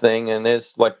man-eater thing, and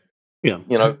there's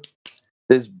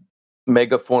there's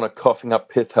megafauna coughing up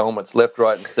pith helmets left,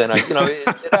 right, and center.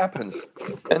 It happens.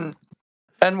 And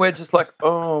we're just like,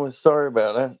 oh, sorry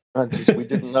about that. We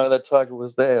didn't know that tiger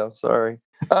was there. I'm sorry.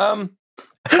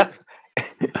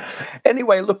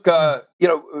 Anyway, look,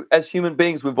 as human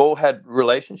beings, we've all had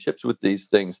relationships with these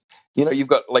things. You've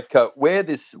got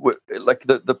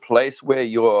the place where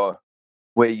your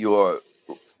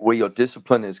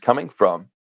discipline is coming from.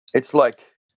 It's like,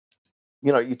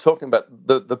 you're talking about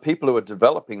the people who are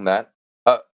developing that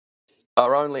are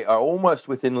almost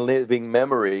within living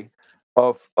memory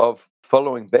of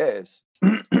following bears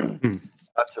to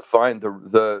find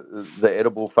the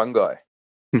edible fungi.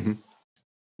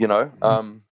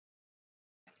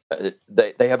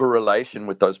 They have a relation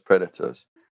with those predators.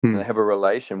 And they have a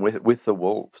relation with the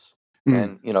wolves.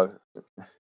 And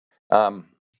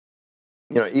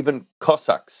even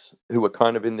Cossacks who were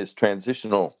kind of in this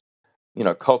transitional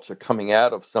culture coming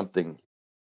out of something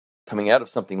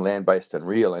land-based and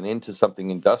real and into something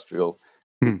industrial.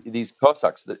 These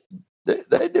Cossacks,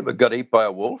 they never got eaten by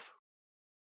a wolf.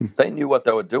 They knew what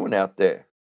they were doing out there.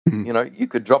 You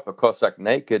could drop a Cossack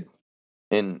naked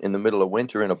in the middle of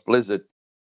winter in a blizzard,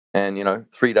 and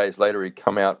 3 days later he'd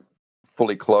come out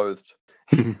fully clothed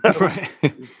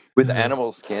with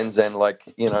animal skins and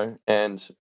and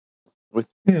with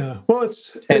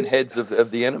it's 10 heads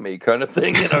of the enemy kind of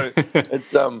thing.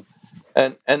 It's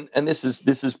and this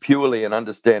is purely an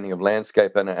understanding of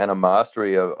landscape and a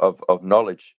mastery of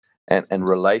knowledge and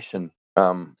relation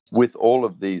with all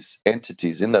of these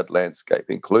entities in that landscape,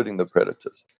 including the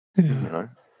predators.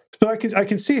 So I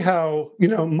can see how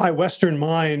my Western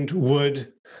mind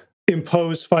would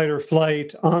impose fight or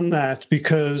flight on that,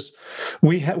 because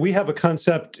we have a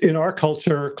concept in our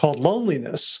culture called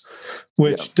loneliness,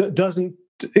 which doesn't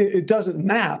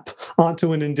map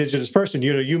onto an indigenous person.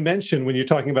 You mentioned when you're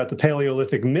talking about the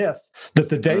Paleolithic myth that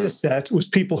the data set was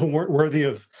people who weren't worthy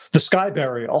of the sky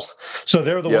burial. So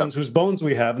they're the ones whose bones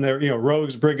we have, and they're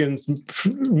rogues, brigands,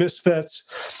 misfits.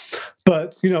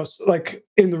 But like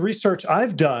in the research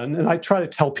I've done, and I try to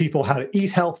tell people how to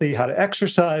eat healthy, how to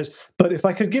exercise, but if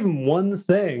I could give them one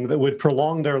thing that would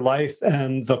prolong their life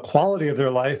and the quality of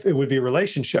their life, it would be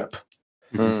relationship.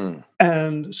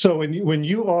 And so when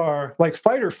you are like,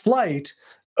 fight or flight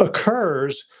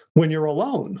occurs when you're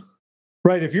alone,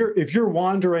 right? If you're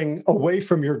wandering away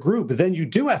from your group, then you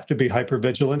do have to be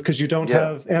hypervigilant because you don't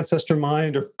have ancestor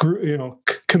mind or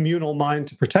communal mind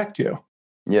to protect you.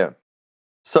 Yeah.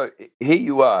 So here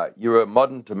you are. You're a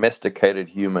modern domesticated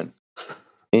human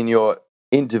in your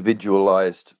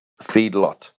individualized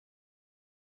feedlot.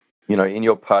 In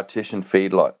your partition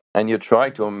feedlot. And you're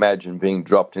trying to imagine being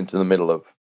dropped into the middle of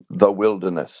the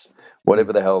wilderness,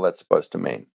 whatever the hell that's supposed to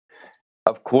mean.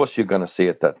 Of course you're going to see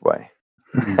it that way.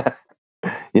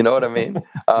 You know what I mean?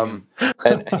 And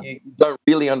you don't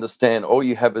really understand. All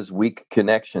you have is weak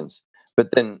connections.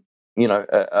 But then,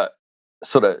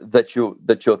 sort of that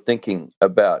you're thinking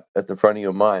about at the front of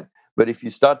your mind. But if you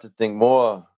start to think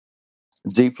more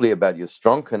deeply about your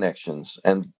strong connections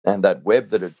and that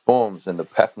web that it forms and the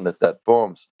pattern that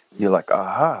forms, you're like,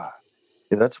 aha,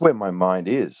 that's where my mind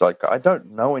is. Like, I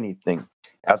don't know anything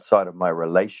outside of my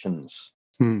relations.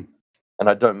 And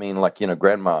I don't mean like,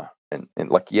 grandma and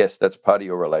like, yes, that's part of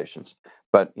your relations,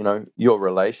 but your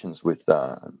relations with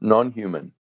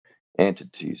non-human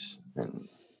entities and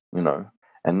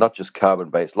and not just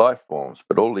carbon-based life forms,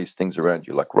 but all these things around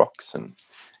you like rocks and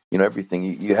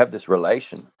everything. You have this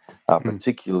relation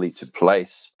particularly to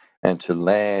place and to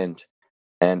land,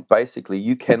 and basically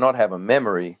you cannot have a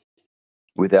memory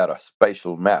without a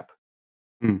spatial map.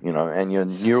 Mm. And your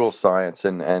neural science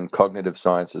and cognitive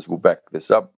sciences will back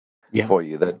this up for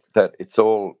you, that it's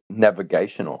all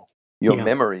navigational. Your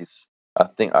memories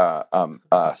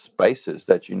are spaces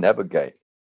that you navigate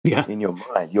in your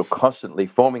mind. You're constantly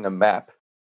forming a map,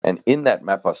 and in that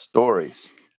map are stories.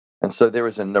 And so there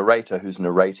is a narrator who's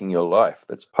narrating your life.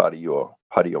 That's part of your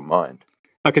mind.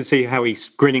 I can see how he's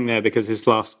grinning there, because his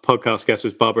last podcast guest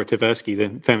was Barbara Tversky,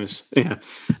 the famous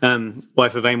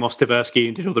wife of Amos Tversky,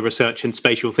 and did all the research in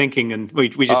spatial thinking. And we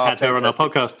just had her on our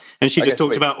podcast, and she just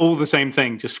talked about all the same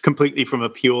thing, just completely from a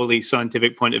purely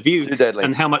scientific point of view,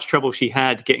 and how much trouble she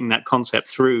had getting that concept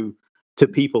through to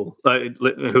people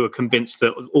who are convinced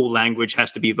that all language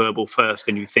has to be verbal first,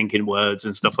 and you think in words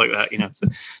and stuff like that.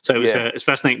 So it's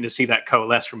fascinating to see that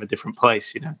coalesce from a different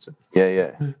place.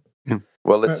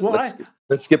 Well, let's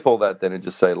skip all that then and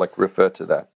just say, refer to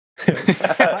that.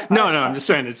 No, I'm just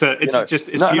saying it's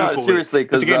beautiful. No, seriously,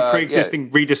 because it's again pre-existing,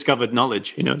 rediscovered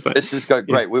knowledge. Let's just go.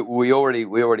 Great. We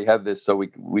already have this, so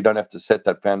we don't have to set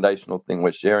that foundational thing.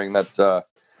 We're sharing that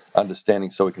understanding,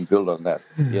 so we can build on that.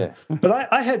 Yeah. But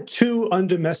I had 2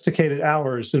 undomesticated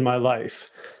hours in my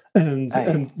life, and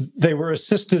they were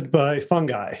assisted by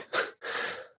fungi.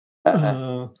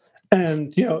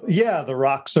 And the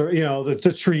rocks are,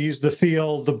 the trees, the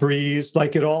field, the breeze,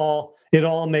 it all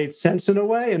made sense in a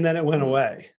way, and then it went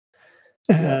away.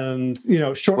 And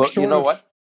short. You know what?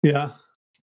 Yeah.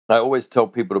 I always tell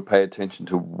people to pay attention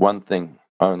to one thing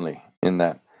only in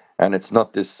that, and it's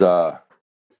not this the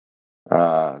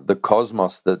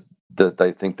cosmos that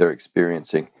they think they're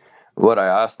experiencing. What I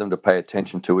ask them to pay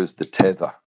attention to is the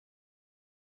tether.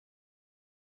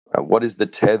 What is the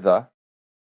tether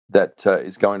that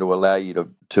is going to allow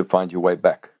you to find your way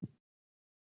back?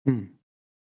 Pay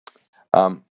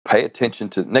attention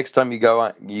to, next time you go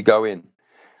in,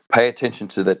 pay attention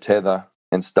to the tether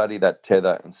and study that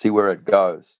tether and see where it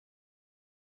goes,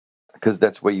 because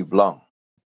that's where you belong.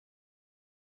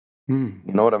 You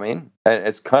know what I mean? And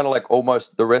it's kind of like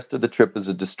almost the rest of the trip is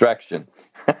a distraction,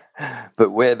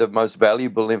 but where the most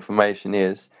valuable information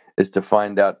is to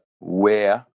find out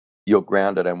where you're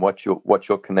grounded and what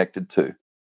you're connected to.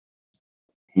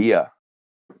 Here,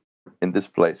 in this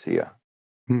place here,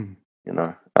 and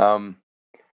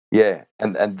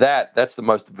that's the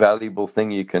most valuable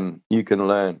thing you can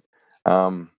learn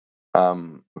from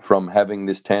having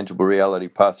this tangible reality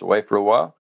pass away for a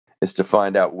while, is to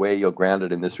find out where you're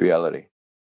grounded in this reality.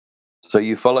 So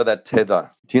you follow that tether.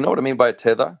 Do you know what I mean by a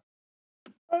tether?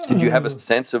 Did you have a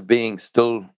sense of being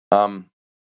still?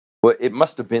 Well, it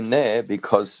must have been there,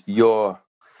 because you're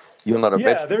not a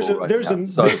vegetable.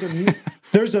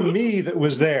 There's a me that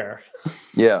was there.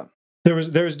 Yeah.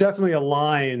 There's definitely a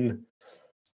line.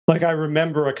 I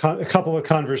remember a couple of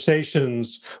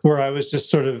conversations where I was just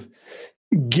sort of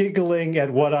giggling at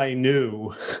what I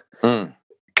knew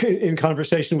in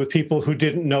conversation with people who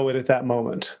didn't know it at that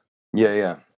moment.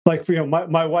 Yeah.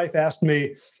 My wife asked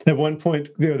me at one point,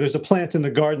 there's a plant in the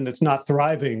garden that's not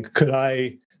thriving. Could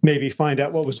I maybe find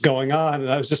out what was going on? And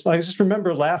I just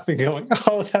remember laughing, going,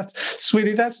 "Oh,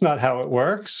 sweetie, that's not how it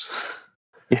works."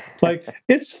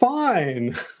 It's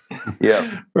fine.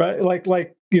 Yeah. Right.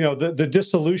 The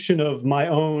dissolution of my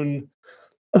own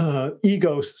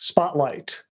ego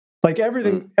spotlight.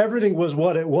 Everything was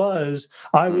what it was.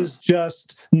 I was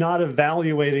just not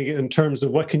evaluating it in terms of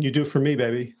what can you do for me,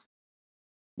 baby.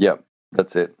 Yeah,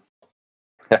 that's it.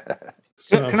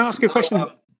 So, can I ask you a question?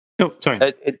 Oh,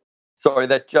 sorry. Sorry,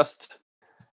 that just...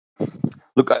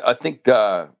 Look, I think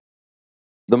the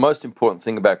most important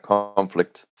thing about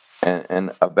conflict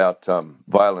and about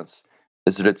violence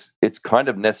is that it's kind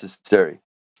of necessary.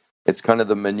 It's kind of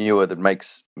the manure that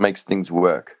makes things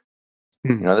work.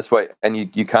 That's why, and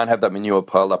you can't have that manure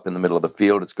piled up in the middle of the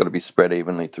field. It's got to be spread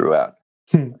evenly throughout.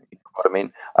 You know what I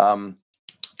mean?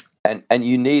 And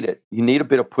you need it. You need a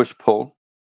bit of push-pull.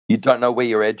 You don't know where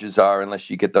your edges are unless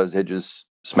you get those edges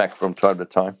smacked from time to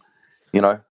time,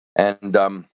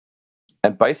 and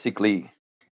basically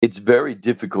it's very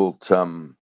difficult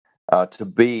to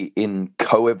be in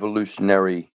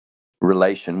co-evolutionary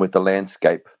relation with the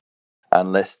landscape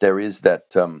unless there is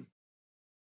that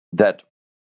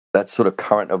sort of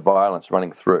current of violence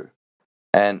running through.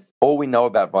 And all we know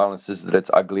about violence is that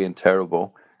it's ugly and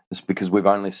terrible. It's because we've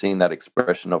only seen that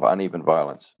expression of uneven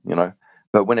violence,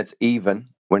 But when it's even,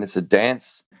 when it's a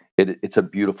dance, it's a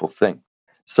beautiful thing.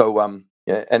 So, and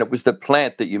it was the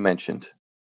plant that you mentioned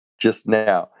just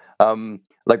now.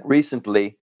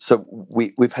 Recently, so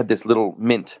we've had this little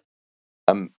mint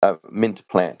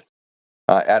plant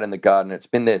out in the garden. It's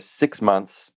been there 6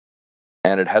 months,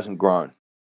 and it hasn't grown.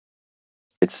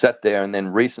 It sat there, and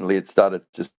then recently it started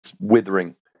just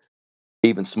withering.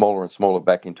 even smaller and smaller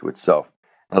back into itself.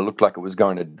 And it looked like it was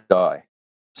going to die.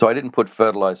 So I didn't put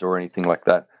fertilizer or anything like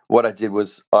that. What I did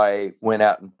was I went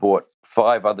out and bought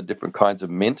 5 other different kinds of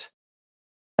mint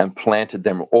and planted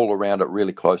them all around it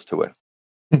really close to it.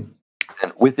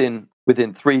 And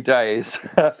within 3 days,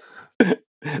 that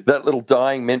little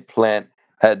dying mint plant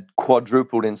had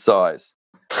quadrupled in size.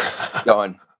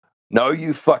 Going, no,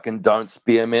 you fucking don't,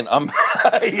 spearmint. I'm,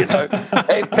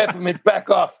 hey, peppermint, back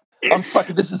off. I'm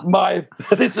fucking. This is my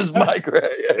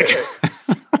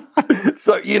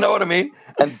So you know what I mean?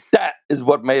 And that is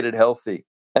what made it healthy.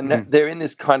 And they're in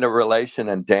this kind of relation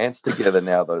and dance together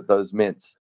now, those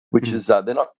mints, which is, they're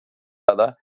not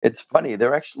other. It's funny.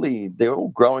 They're all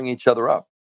growing each other up.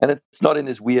 And it's not in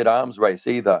this weird arms race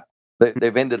either.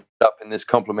 They've ended up in this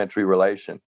complementary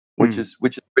relation, which is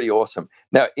pretty awesome.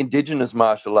 Now, indigenous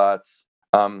martial arts,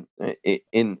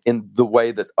 in the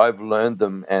way that I've learned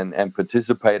them and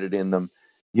participated in them,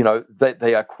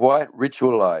 they are quite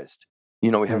ritualized.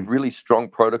 We have really strong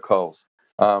protocols.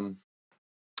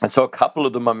 And so a couple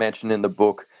of them I mentioned in the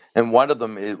book, and one of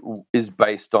them is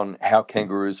based on how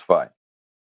kangaroos fight.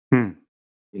 And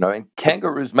male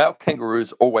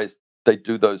kangaroos always, they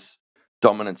do those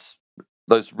dominance,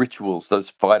 those rituals, those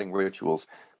fighting rituals,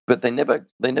 but they never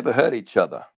hurt each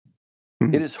other.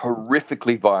 It is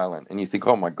horrifically violent. And you think,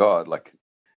 oh my God, like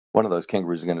one of those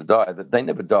kangaroos are going to die. That they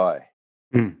never die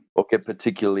or get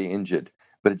particularly injured,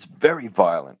 but it's very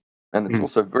violent. And it's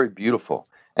also very beautiful.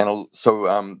 And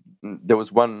so there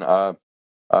was one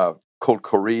called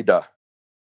corrida,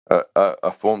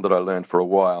 a form that I learned for a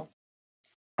while.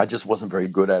 I just wasn't very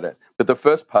good at it. But the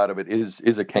first part of it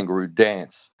is a kangaroo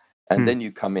dance. And then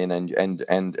you come in and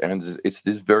it's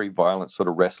this very violent sort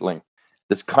of wrestling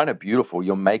that's kind of beautiful.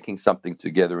 You're making something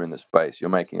together in the space. You're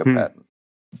making a pattern.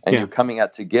 And you're coming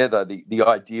out together. The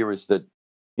idea is that,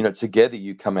 together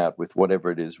you come out with whatever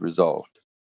it is resolved.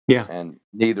 Yeah. And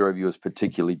neither of you is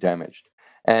particularly damaged.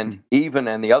 And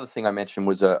and the other thing I mentioned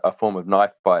was a form of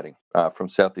knife fighting from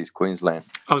Southeast Queensland.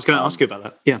 I was going to ask you about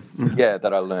that. Yeah. Yeah,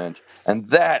 that I learned. And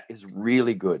that is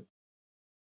really good.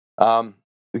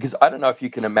 Because I don't know if you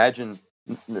can imagine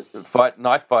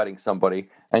knife fighting somebody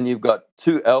and you've got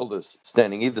 2 elders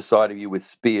standing either side of you with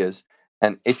spears.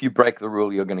 And if you break the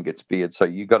rule, you're going to get speared. So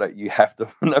you have to,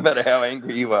 no matter how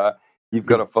angry you are, you've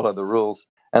got to follow the rules.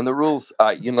 And the rules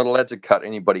are you're not allowed to cut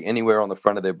anybody anywhere on the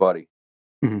front of their body.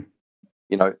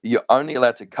 You're only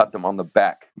allowed to cut them on the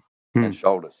back and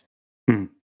shoulders.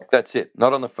 That's it.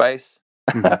 Not on the face,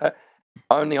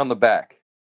 only on the back.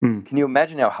 Can you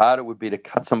imagine how hard it would be to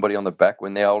cut somebody on the back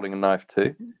when they're holding a knife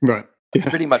too? Right. Yeah.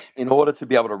 Pretty much in order to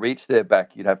be able to reach their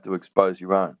back, you'd have to expose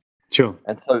your own. Sure.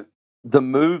 And so the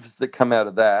moves that come out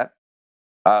of that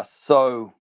are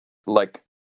so like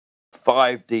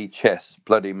 5D chess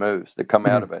bloody moves that come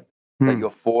out of it that you're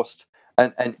forced.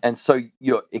 And so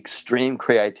your extreme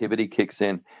creativity kicks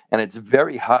in, and it's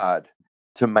very hard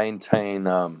to maintain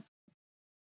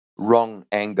wrong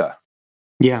anger.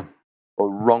 Yeah. Or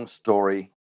wrong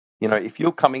story. If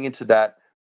you're coming into that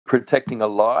protecting a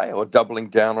lie or doubling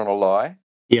down on a lie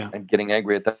and getting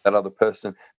angry at that other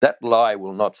person, that lie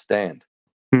will not stand.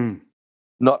 Not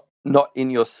in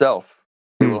yourself.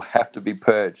 It will have to be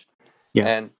purged.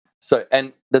 Yeah.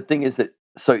 And the thing is that,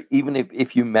 so even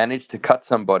if you manage to cut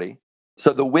somebody,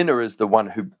 so the winner is the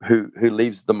one who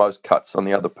leaves the most cuts on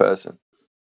the other person.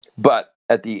 But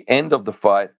at the end of the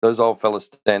fight, those old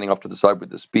fellas standing off to the side with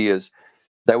the spears,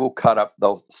 they will cut up,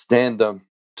 they'll stand them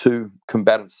 2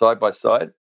 combatants side by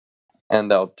side, and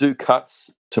they'll do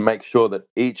cuts to make sure that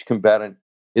each combatant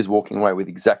is walking away with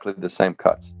exactly the same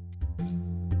cuts.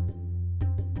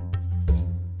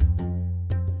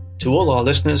 To all our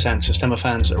listeners and Systema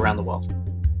fans around the world,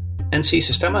 NC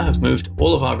Systema have moved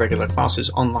all of our regular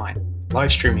classes online,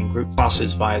 live streaming group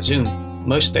classes via Zoom,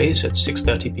 most days at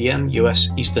 6:30 p.m. US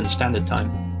Eastern Standard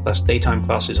Time, plus daytime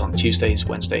classes on Tuesdays,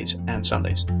 Wednesdays, and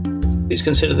Sundays. Please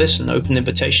consider this an open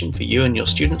invitation for you and your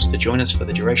students to join us for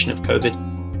the duration of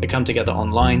COVID, to come together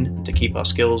online and to keep our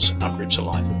skills and our groups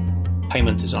alive.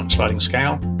 Payment is on a sliding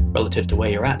scale relative to where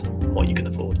you're at and what you can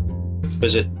afford.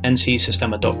 Visit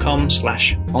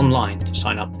ncsystema.com/online to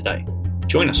sign up today.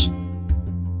 Join us.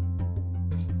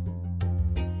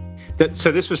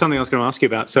 So this was something I was going to ask you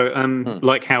about. So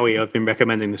like Howie, I've been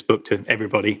recommending this book to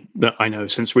everybody that I know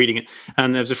since reading it.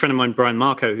 And there was a friend of mine, Brian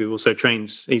Marco, who also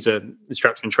trains. He's an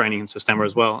instructor in training in Systema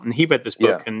as well. And he read this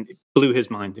book and it blew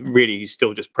his mind. Really, he's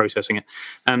still just processing it.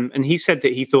 And he said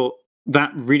that he thought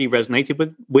that really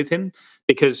resonated with him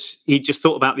because he just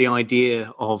thought about the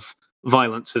idea of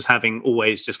violence as having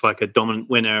always just like a dominant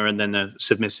winner and then a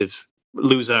submissive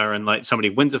loser, and like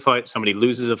somebody wins a fight, somebody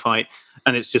loses a fight.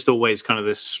 And it's just always kind of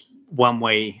this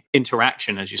one-way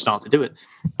interaction as you start to do it.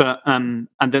 But and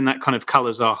then that kind of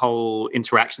colors our whole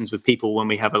interactions with people when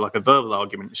we have a verbal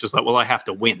argument. It's just like, well, I have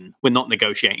to win. We're not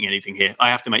negotiating anything here. I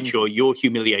have to make sure you're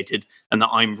humiliated and that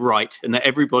I'm right, and that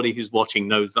everybody who's watching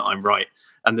knows that I'm right,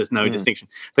 and there's no distinction.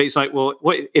 But it's like, well,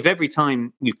 what if every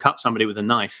time you cut somebody with a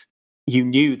knife, you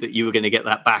knew that you were going to get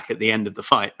that back at the end of the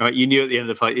fight, right? You knew at the end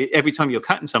of the fight, every time you're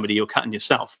cutting somebody, you're cutting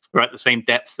yourself, right? The same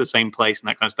depth, the same place, and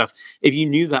that kind of stuff. If you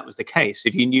knew that was the case,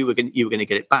 if you knew you were going to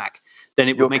get it back, then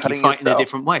it would make you fight in a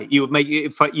different way. You would make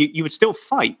it fight. You would still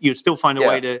fight. You would still find a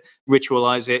way to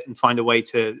ritualize it and find a way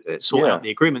to sort out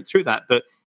the agreement through that. But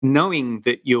knowing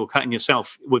that you're cutting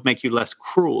yourself would make you less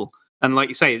cruel. And like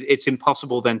you say, it's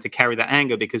impossible then to carry that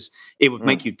anger because it would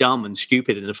make you dumb and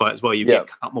stupid in the fight as well. You get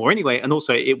cut more anyway. And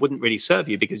also it wouldn't really serve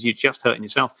you because you're just hurting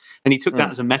yourself. And he took that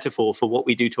as a metaphor for what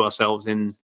we do to ourselves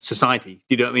in society.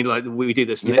 Do you know what I mean? Like we do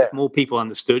this. And if more people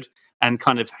understood and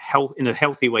kind of in a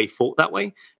healthy way fought that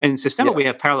way. And in Systema, we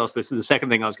have parallels to this. The second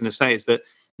thing I was going to say is that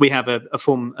we have a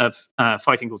form of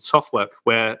fighting called soft work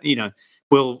where,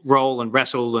 we'll roll and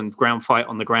wrestle and ground fight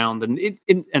on the ground,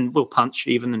 and we'll punch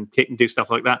even and kick and do stuff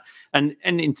like that. And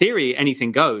in theory,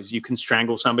 anything goes. You can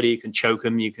strangle somebody, you can choke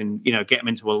them, you can get them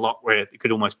into a lock where you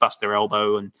could almost bust their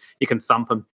elbow, and you can thump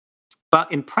them.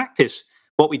 But in practice,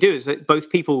 what we do is that both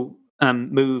people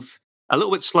move a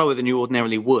little bit slower than you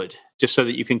ordinarily would, just so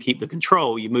that you can keep the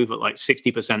control. You move at like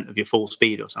 60% of your full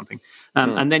speed or something.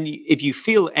 And then if you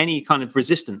feel any kind of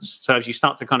resistance, so as you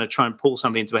start to kind of try and pull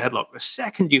somebody into a headlock, the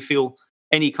second you feel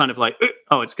any kind of like,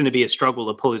 it's going to be a struggle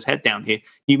to pull his head down here,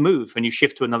 you move and you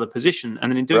shift to another position. And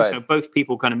then in doing so, both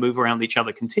people kind of move around each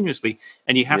other continuously.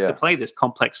 And you have to play this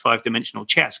complex 5-dimensional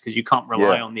chess because you can't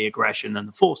rely on the aggression and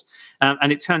the force.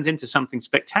 And it turns into something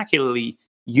spectacularly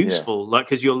useful,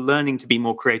 because you're learning to be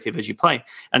more creative as you play.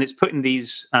 And it's putting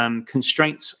these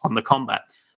constraints on the combat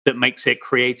that makes it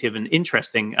creative and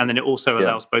interesting. And then it also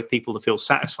allows both people to feel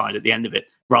satisfied at the end of it,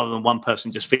 rather than one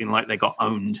person just feeling like they got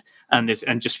owned and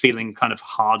just feeling kind of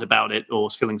hard about it or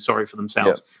feeling sorry for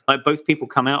themselves. Like both people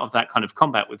come out of that kind of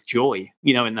combat with joy,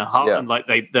 in their heart, and like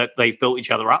they've built each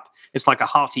other up. It's like a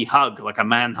hearty hug, like a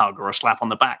man hug or a slap on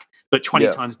the back, but 20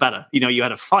 times better. You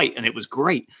had a fight and it was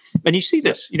great. And you see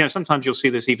this, sometimes you'll see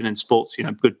this even in sports,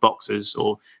 good boxers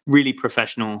or really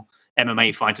professional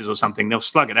MMA fighters or something. They'll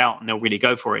slug it out and they'll really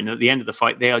go for it. And at the end of the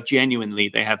fight, they have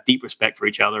deep respect for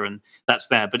each other, and that's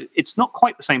there. But it's not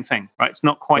quite the same thing, right? It's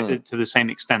not quite to the same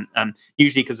extent.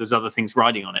 Usually because there's other things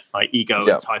riding on it, like ego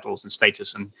and titles and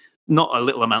status, and not a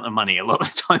little amount of money a lot of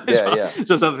the time as well. So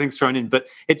there's other things thrown in. But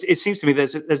it seems to me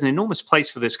there's an enormous place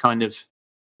for this kind of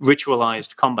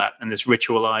ritualized combat and this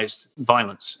ritualized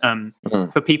violence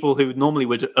for people who normally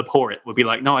would abhor it, would be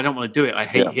like, no, I don't want to do it. I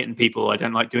hate hitting people. I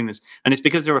don't like doing this. And it's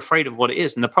because they're afraid of what it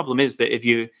is. And the problem is that if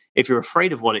you're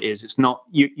afraid of what it is, it's not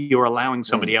you're allowing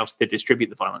somebody else to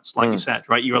distribute the violence, like you said,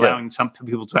 right? You're allowing some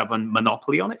people to have a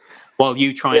monopoly on it while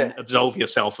you try and absolve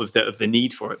yourself of the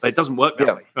need for it. But it doesn't work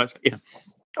that way. Right?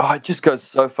 It just goes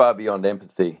so far beyond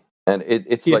empathy. And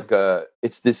it's like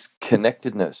it's this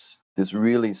connectedness, this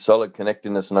really solid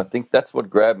connectedness. And I think that's what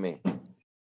grabbed me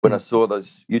when I saw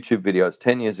those YouTube videos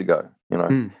 10 years ago,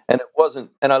 and it wasn't,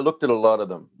 and I looked at a lot of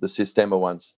them, the Systema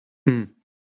ones, and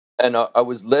I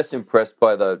was less impressed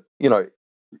by the,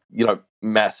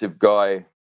 massive guy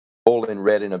all in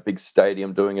red in a big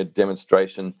stadium doing a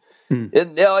demonstration.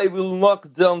 And now I will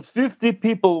knock down 50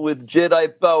 people with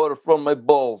Jedi power from my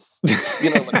balls.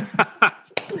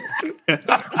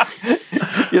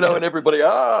 And everybody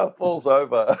falls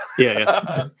over.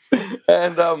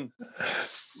 And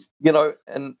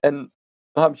and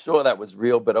I'm sure that was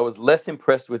real, but I was less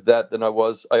impressed with that than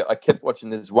I kept watching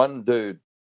this one dude,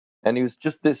 and he was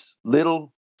just this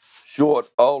little short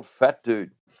old fat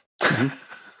dude,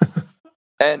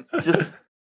 and just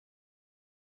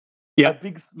a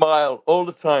big smile all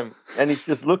the time, and he's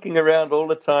just looking around all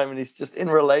the time, and he's just in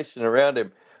relation around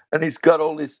him, and he's got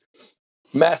all these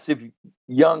massive,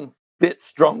 young, fit,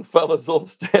 strong fellas all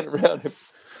standing around him,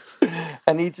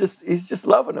 and he's just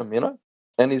loving them,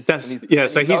 And he's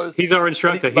he's our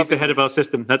instructor. He's the head of our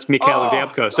system. That's Mikhail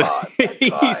Ryabko. So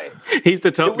he's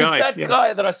the top guy. That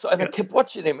guy that I saw, and I kept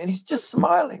watching him, and he's just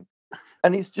smiling,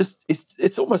 and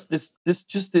it's almost this.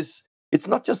 It's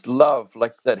not just love,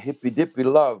 like that hippy dippy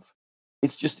love.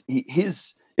 It's just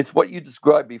it's what you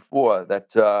described before,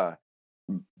 that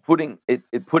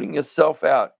putting yourself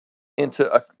out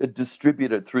into a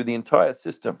distributor through the entire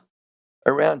system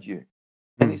around you.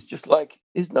 And he's just like,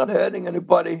 he's not hurting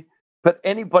anybody, but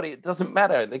anybody, it doesn't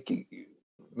matter.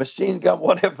 Machine gun,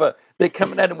 whatever, they're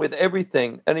coming at him with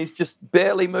everything, and he's just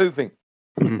barely moving.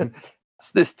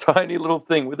 It's this tiny little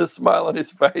thing with a smile on his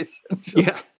face.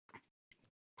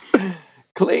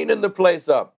 cleaning the place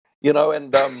up,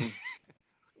 and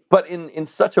but in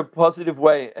such a positive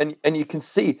way, and you can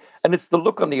see, and it was the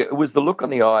look on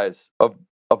the eyes of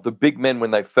the big men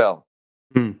when they fell.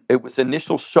 It was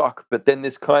initial shock, but then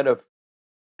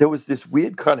there was this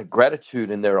weird kind of gratitude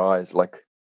in their eyes, like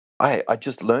I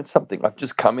just learned something. I've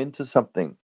just come into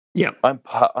something. Yeah,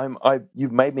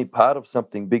 you've made me part of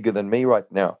something bigger than me right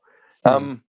now.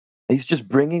 He's just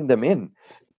bringing them in,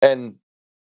 and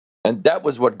that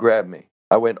was what grabbed me.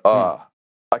 I went,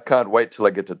 I can't wait till I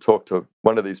get to talk to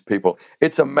one of these people.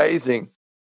 It's amazing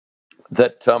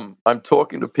that I'm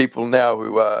talking to people now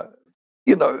who are,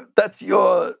 that's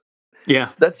your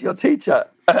teacher.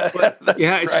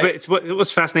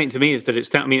 What's fascinating to me is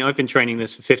that I've been training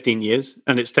this for 15 years,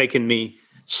 and it's taken me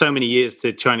so many years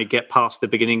to try to get past the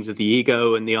beginnings of the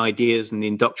ego and the ideas and the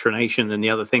indoctrination and the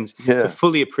other things to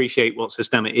fully appreciate what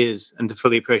Systema is and to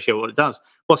fully appreciate what it does.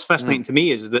 What's fascinating to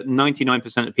me is that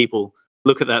 99% of people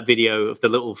look at that video of the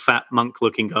little fat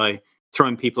monk-looking guy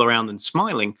throwing people around and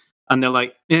smiling, and they're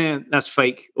like, "Yeah, that's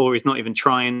fake," or "He's not even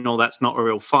trying," or "That's not a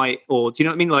real fight," or do you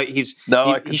know what I mean? Like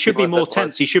he should be more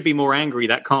tense. He should be more angry.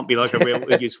 That can't be like a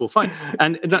real useful fight.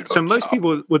 And so most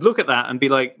people would look at that and be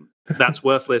like, "That's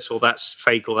worthless," or "That's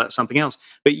fake," or "That's something else."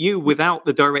 But you, without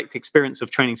the direct experience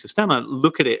of training Systema,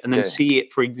 look at it and then see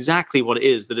it for exactly what it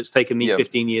is that it's taken me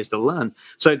 15 years to learn.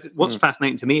 So what's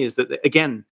fascinating to me is that,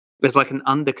 again, there's like an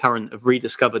undercurrent of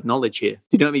rediscovered knowledge here. Do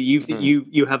you know what I mean?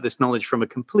 You have this knowledge from a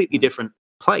completely different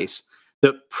place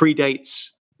that predates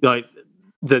like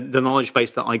the knowledge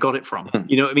base that I got it from.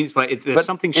 You know what I mean? It's like there's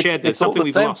something shared. There's something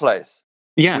we've lost. Place.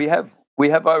 Yeah, we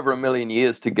have over 1 million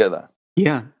years together.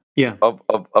 Yeah.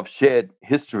 Of shared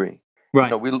history.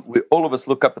 Right. We all of us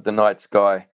look up at the night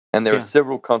sky, and there are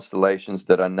several constellations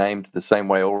that are named the same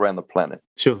way all around the planet.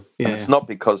 Sure. Yeah. And it's not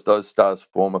because those stars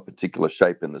form a particular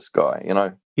shape in the sky.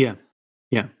 Yeah.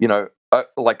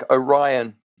 Like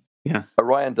Orion. Yeah.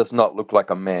 Orion does not look like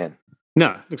a man.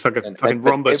 No, it looks like a fucking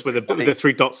rhombus with the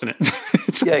 3 dots in it.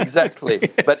 Yeah, exactly.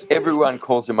 But everyone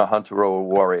calls him a hunter or a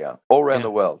warrior all around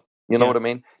the world. You know what I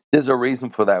mean? There's a reason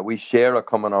for that. We share a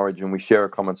common origin. We share a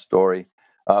common story.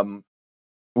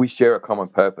 We share a common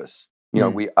purpose.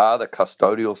 We are the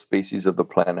custodial species of the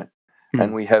planet.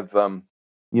 And we have,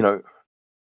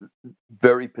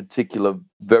 very particular,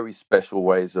 very special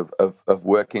ways of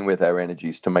working with our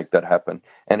energies to make that happen.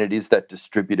 And it is that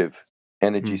distributive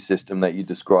energy system that you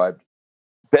described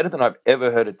better than I've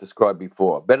ever heard it described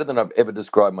before, better than I've ever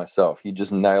described myself. You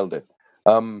just nailed it.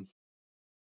 And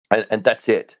that's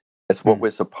it. It's what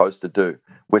we're supposed to do.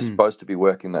 We're supposed to be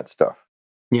working that stuff.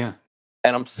 Yeah.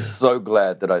 And I'm so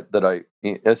glad that I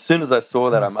as soon as I saw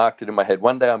that, I marked it in my head.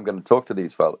 One day I'm going to talk to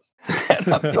these fellas. And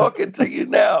I'm talking to you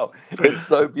now. It's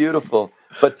so beautiful.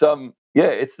 But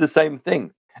it's the same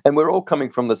thing. And we're all coming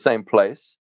from the same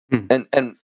place.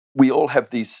 And we all have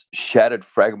these shattered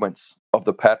fragments of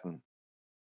the pattern.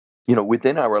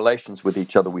 Within our relations with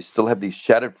each other, we still have these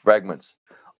shattered fragments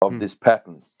of this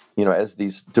pattern, as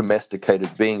these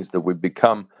domesticated beings that we've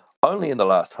become only in the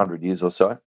last 100 years or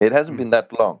so. It hasn't been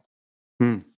that long.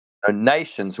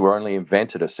 Nations were only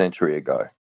invented a century ago.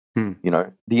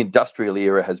 The industrial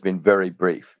era has been very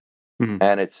brief,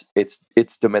 and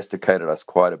it's domesticated us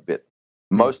quite a bit.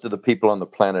 Most of the people on the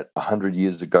planet 100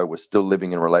 years ago were still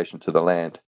living in relation to the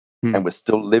land, and we're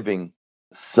still living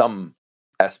some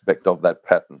aspect of that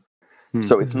pattern.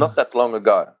 So it's not that long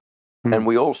ago, and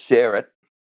we all share it.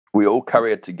 We all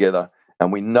carry it together,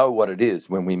 and we know what it is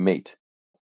when we meet.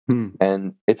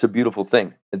 And it's a beautiful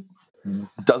thing. It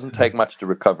doesn't take much to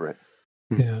recover it.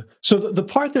 Yeah. So the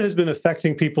part that has been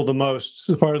affecting people the most,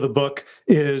 the part of the book,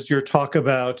 is your talk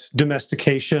about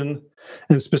domestication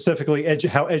and specifically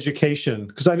how education,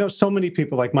 because I know so many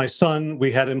people, like my son,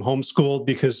 we had him homeschooled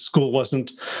because school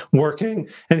wasn't working.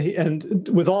 And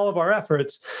with all of our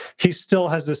efforts, he still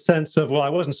has this sense of, well, I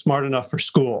wasn't smart enough for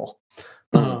school.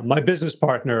 My business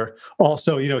partner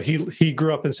also, he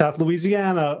grew up in South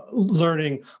Louisiana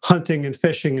learning hunting and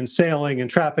fishing and sailing and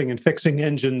trapping and fixing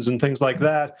engines and things like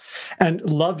that, and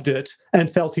loved it and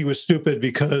felt he was stupid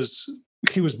because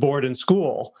he was bored in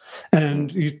school.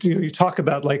 And you talk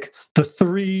about like the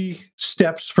 3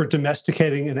 steps for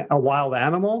domesticating a wild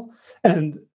animal.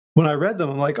 And when I read them,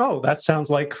 I'm like, oh, that sounds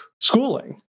like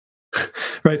schooling.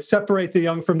 Right, separate the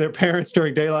young from their parents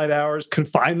during daylight hours,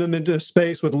 confine them into a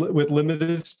space with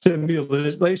limited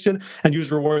stimulation, and use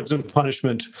rewards and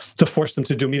punishment to force them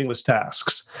to do meaningless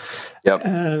tasks. Yep.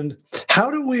 And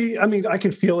how do we? I mean, I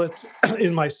can feel it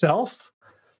in myself.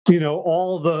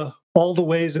 All the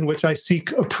ways in which I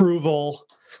seek approval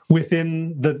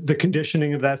within the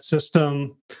conditioning of that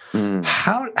system.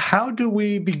 How do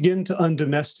we begin to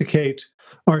undomesticate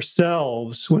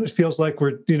ourselves when it feels like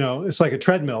we're, it's like a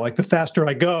treadmill. Like the faster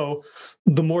I go,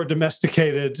 the more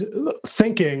domesticated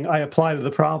thinking I apply to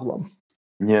the problem.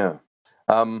 Yeah.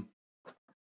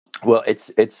 Well,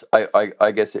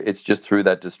 I guess it's just through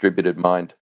that distributed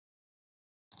mind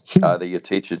that your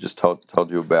teacher just told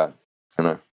you about.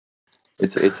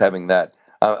 It's having that.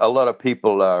 A lot of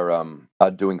people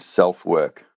are doing self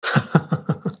work.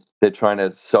 They're trying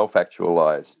to self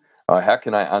actualize. How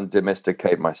can I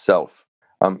undomesticate myself?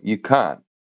 You can't.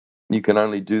 You can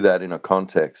only do that in a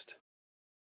context.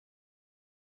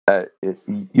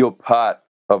 You're part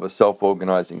of a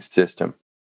self-organizing system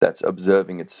that's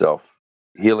observing itself,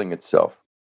 healing itself,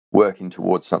 working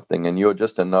towards something, and you're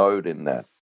just a node in that.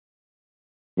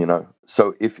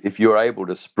 So if you're able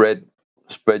to spread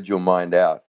your mind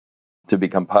out to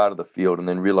become part of the field, and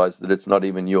then realize that it's not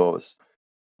even yours,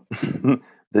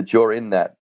 that you're in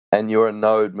that, and you're a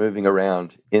node moving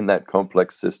around in that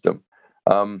complex system,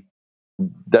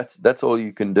 that's all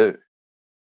you can do.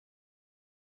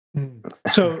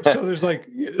 So there's like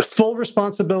full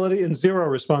responsibility and zero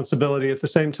responsibility at the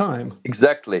same time.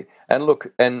 Exactly. And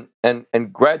look, and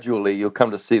gradually you'll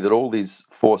come to see that all these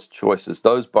forced choices,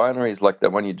 those binaries like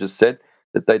that one you just said,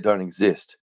 that they don't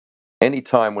exist.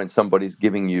 Anytime when somebody's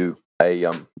giving you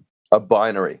a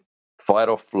binary, fight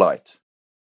or flight,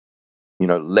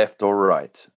 left or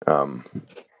right,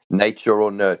 nature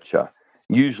or nurture,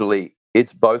 usually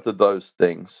it's both of those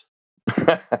things.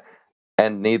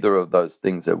 And neither of those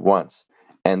things at once.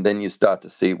 And then you start to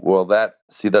see,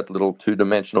 that little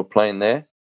two-dimensional plane there?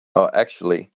 Oh,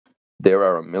 actually, there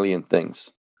are a million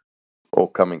things all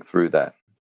coming through that.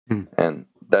 And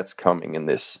that's coming in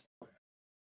this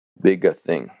bigger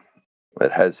thing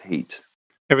that has heat.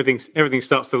 Everything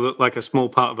starts to look like a small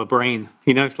part of a brain.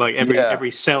 It's like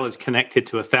every cell is connected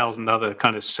to 1,000 other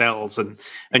kind of cells, and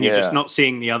you're just not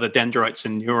seeing the other dendrites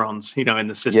and neurons, in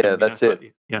the system. Yeah, that's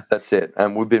it. That's it.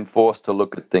 And we've been forced to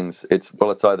look at things. It's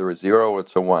either a 0 or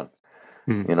it's a 1.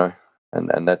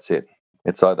 And that's it.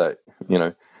 It's either,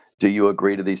 do you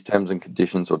agree to these terms and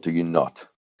conditions or do you not?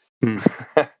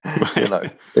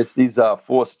 It's these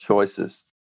forced choices.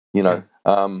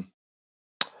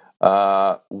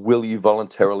 Will you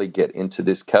voluntarily get into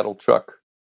this cattle truck,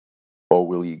 or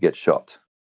will you get shot?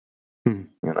 And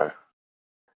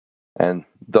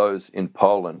those in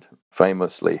Poland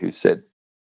famously who said,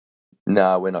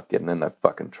 "No, we're not getting in that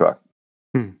fucking truck."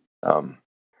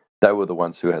 They were the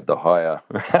ones who had the higher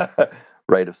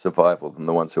rate of survival than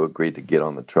the ones who agreed to get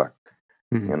on the truck.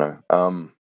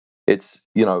 It's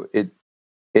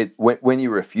when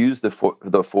you refuse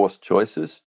the forced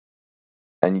choices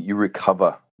and you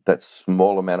recover that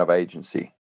small amount of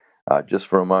agency just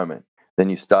for a moment, then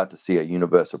you start to see a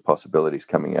universe of possibilities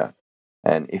coming out.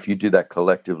 And if you do that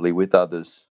collectively with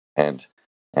others and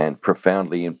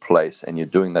profoundly in place, and you're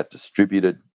doing that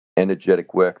distributed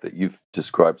energetic work that you've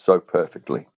described so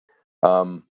perfectly,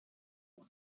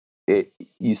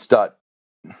 you start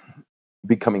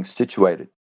becoming situated,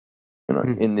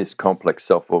 in this complex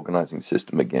self-organizing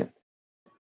system again.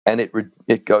 And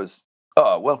it goes,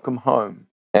 oh, welcome home.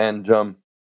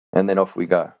 And then off we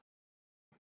go.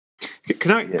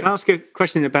 Can I ask a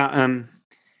question about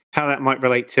how that might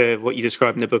relate to what you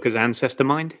describe in the book as ancestor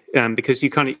mind? Because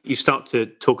you start to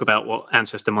talk about what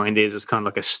ancestor mind is as kind of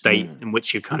like a state in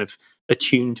which you're kind of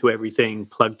attuned to everything,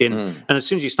 plugged in. And as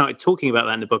soon as you started talking about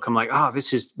that in the book, I'm like,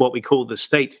 this is what we call the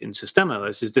state in Systema.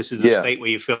 This is a state where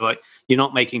you feel like you're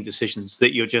not making decisions,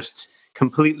 that you're just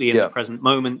completely in the present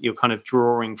moment. You're kind of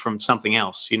drawing from something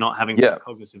else. You're not having to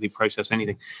cognitively process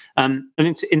anything. And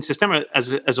in Systema,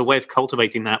 as a way of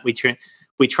cultivating that,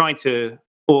 we try to,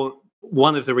 or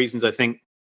one of the reasons I think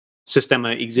Systema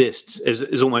exists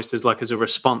is almost as a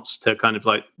response to kind of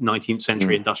like 19th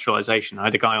century industrialization. I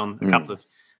had a guy on a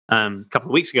couple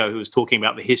of weeks ago who was talking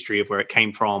about the history of where it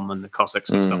came from and the Cossacks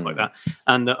and stuff like that.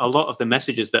 And a lot of the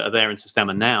messages that are there in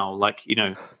Systema now,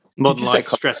 modern life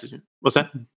stresses. What's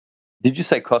that? Did you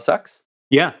say Cossacks?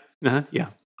 Yeah. Yeah.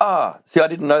 See, I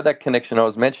didn't know that connection. I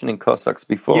was mentioning Cossacks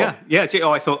before. Yeah. See,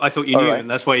 I thought you knew, right. And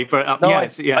that's why you brought it up. No, it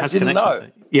has didn't know.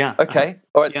 Yeah. Okay.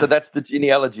 All right. So that's the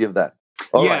genealogy of that.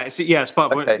 Right. It's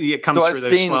part of it comes through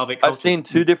those Slavic cultures. I've seen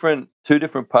two different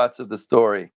parts of the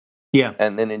story. Yeah.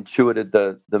 And then intuited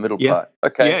the middle part.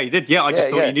 Okay. Yeah, you did. Yeah, I just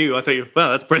thought you knew. I thought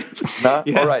that's brilliant. No?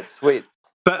 All right, sweet.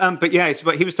 But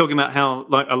he was talking about how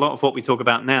a lot of what we talk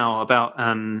about now about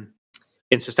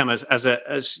in Systema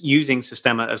as using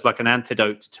Systema as an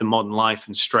antidote to modern life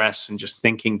and stress and just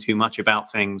thinking too much about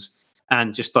things,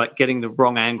 and just like getting the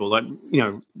wrong angle, like,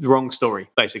 the wrong story.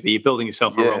 Basically, you're building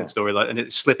yourself a wrong story, and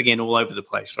it's slipping in all over the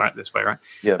place, right? This way, right?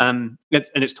 Yeah. And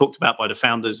it's talked about by the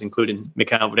founders, including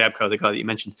Mikhail Vodabko, the guy that you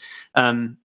mentioned.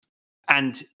 And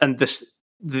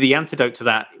the antidote to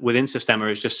that within Systema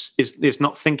is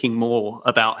not thinking more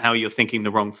about how you're thinking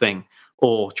the wrong thing,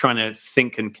 or trying to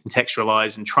think and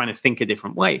contextualize and trying to think a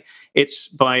different way. It's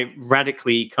by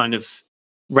radically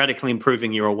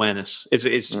improving your awareness.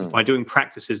 It's by doing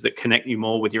practices that connect you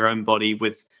more with your own body,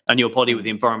 with the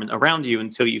environment around you,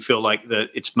 until you feel like that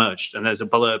it's merged and there's a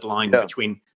blurred line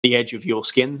between the edge of your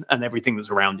skin and everything that's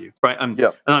around you. Right? I'm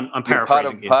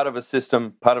paraphrasing here. Part of a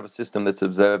system that's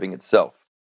observing itself.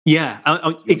 Yeah,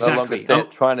 exactly. No longer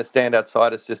trying to stand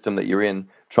outside a system that you're in,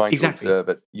 trying to observe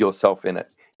it yourself in it.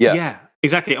 Yeah,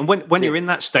 exactly. And when you're in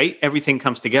that state, everything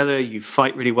comes together. You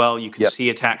fight really well. You can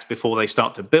see attacks before they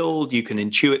start to build. You can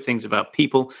intuit things about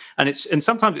people, and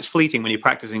sometimes it's fleeting when you're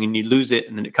practicing and you lose it,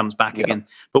 and then it comes back again.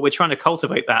 But we're trying to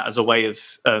cultivate that as a way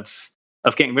of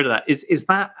getting rid of that.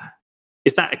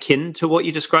 Is that akin to what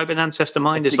you describe in Ancestor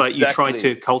Mind? It's like you try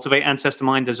to cultivate Ancestor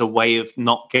Mind as a way of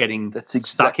not getting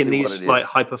stuck in these like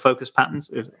hyper-focused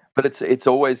patterns? But it's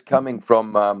always coming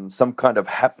from some kind of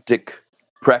haptic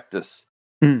practice,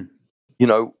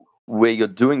 where you're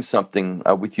doing something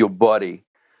with your body,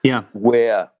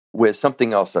 where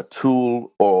something else, a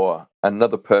tool or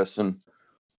another person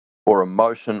or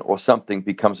emotion or something,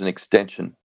 becomes an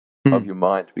extension of your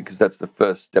mind, because that's the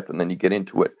first step, and then you get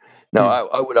into it. Now,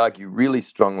 I would argue really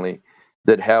strongly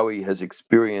that Howie has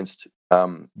experienced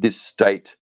this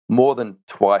state more than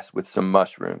twice with some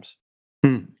mushrooms.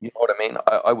 You know what I mean?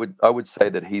 I would say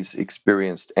that he's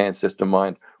experienced Ancestor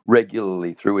Mind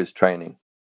regularly through his training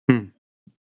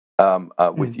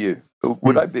with you.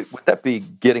 Would that be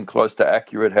getting close to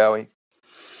accurate, Howie?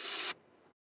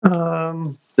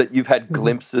 That you've had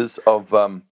glimpses of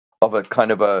a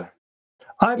kind of a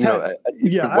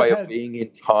way of being in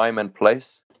time and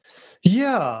place.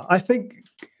 Yeah, I think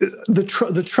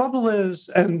the trouble is,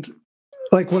 and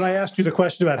like when I asked you the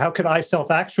question about how could I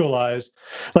self-actualize,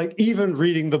 like even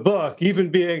reading the book, even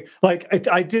being like,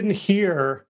 I didn't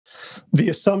hear the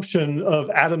assumption of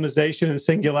atomization and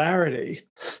singularity.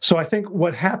 So I think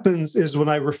what happens is when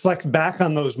I reflect back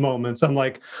on those moments, I'm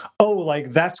like, oh,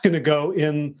 like that's going to go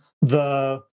in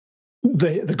the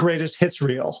greatest hits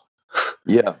reel.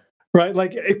 Yeah. Right?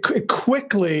 Like it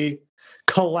quickly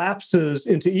collapses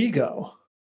into ego.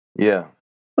 Yeah.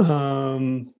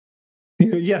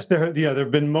 Yes, there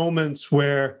have been moments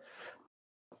where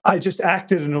I just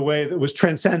acted in a way that was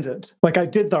transcendent. Like I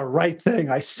did the right thing.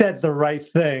 I said the right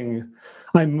thing.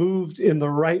 I moved in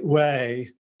the right way.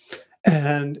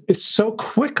 And it's so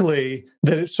quickly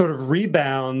that it sort of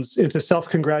rebounds into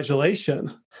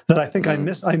self-congratulation that I think I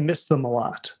miss them a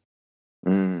lot.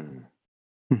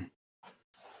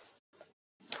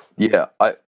 Yeah,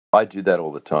 I do that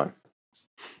all the time.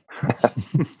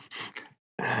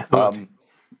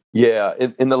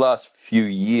 In the last few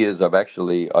years,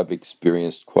 I've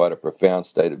experienced quite a profound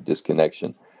state of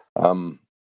disconnection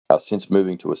since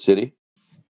moving to a city.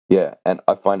 Yeah, and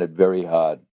I find it very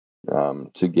hard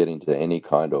to get into any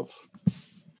kind of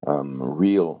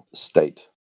real state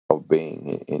of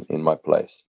being in my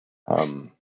place.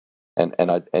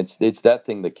 It's that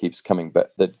thing that keeps coming back,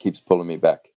 that keeps pulling me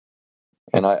back.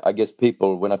 And I guess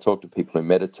people, when I talk to people who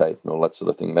meditate and all that sort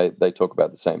of thing, they talk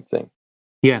about the same thing.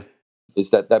 Yeah. Is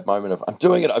that moment of, I'm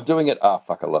doing it. Ah,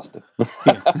 fuck, I lost it.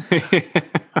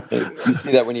 You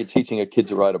see that when you're teaching a kid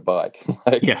to ride a bike.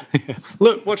 Like,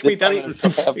 Look, watch me, Daddy.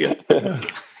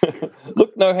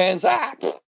 Look, no hands. Ah!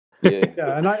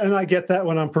 Yeah, and I get that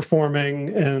when I'm performing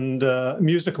and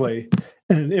musically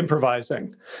and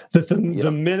improvising. That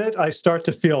the minute I start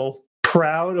to feel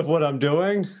proud of what I'm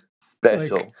doing,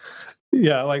 special.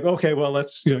 Okay, well,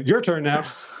 let's your turn now.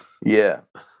 Yeah,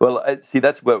 well, see,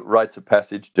 that's what rites of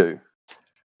passage do,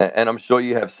 and I'm sure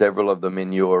you have several of them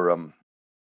in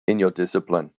your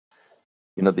discipline.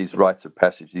 These rites of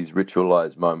passage, these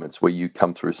ritualized moments where you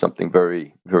come through something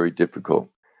very, very difficult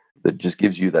that just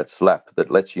gives you that slap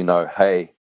that lets you know,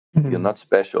 hey, you're not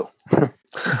special.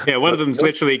 Yeah, one of them's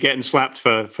literally getting slapped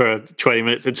for 20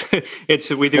 minutes. It's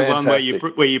we do fantastic.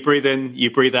 One where you breathe in,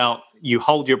 you breathe out, you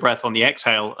hold your breath on the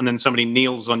exhale, and then somebody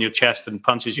kneels on your chest and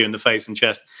punches you in the face and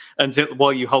chest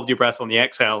while you hold your breath on the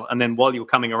exhale, and then while you're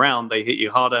coming around, they hit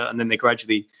you harder, and then they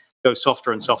gradually go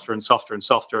softer and softer and softer and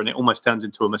softer, and it almost turns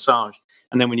into a massage.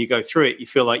 And then when you go through it, you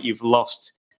feel like you've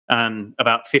lost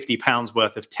about 50 pounds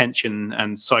worth of tension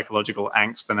and psychological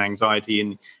angst and anxiety,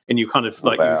 and you kind of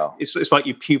like Wow. it's like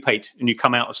you pupate and you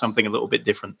come out of something a little bit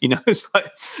different, you know. It's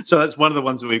like, so that's one of the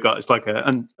ones that we've got. It's like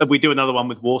and we do another one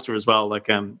with water as well, like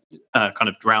kind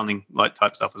of drowning like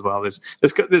type stuff as well.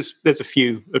 There's a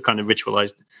few kind of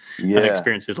ritualized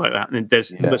experiences like that, and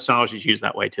there's massages used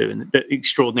that way too, and the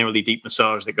extraordinarily deep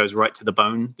massage that goes right to the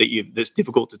bone that's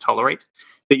difficult to tolerate,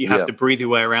 that you have to breathe your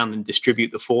way around and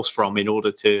distribute the force from in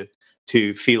order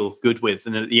to feel good with,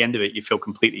 and then at the end of it you feel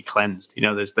completely cleansed. You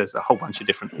know, there's a whole bunch of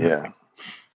different things.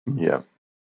 Yeah.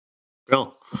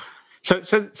 Cool. So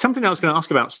something I was going to ask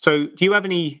about. So do you have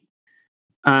any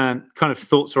kind of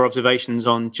thoughts or observations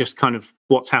on just kind of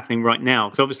what's happening right now?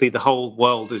 Because obviously the whole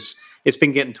world it's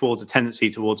been getting towards a tendency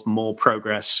towards more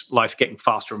progress, life getting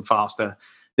faster and faster.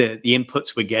 The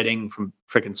inputs we're getting from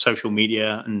freaking social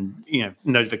media and, you know,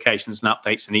 notifications and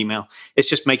updates and email, it's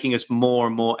just making us more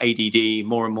and more ADD,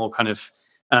 more and more kind of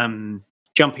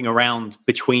jumping around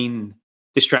between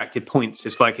distracted points.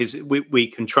 It's like we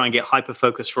can try and get hyper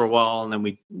focused for a while, and then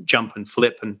we jump and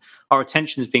flip, and our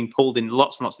attention is being pulled in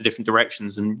lots and lots of different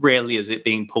directions, and rarely is it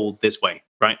being pulled this way,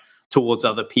 right, towards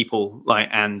other people, like,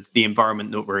 and the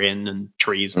environment that we're in, and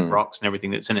trees and rocks and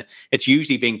everything that's in it. It's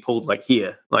usually being pulled like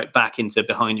here, like back into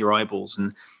behind your eyeballs,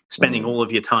 and spending all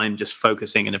of your time just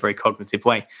focusing in a very cognitive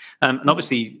way. And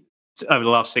obviously over the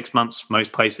last 6 months,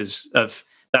 most places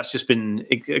that's just been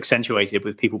accentuated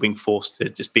with people being forced to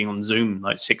just being on Zoom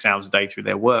like 6 hours a day through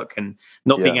their work, and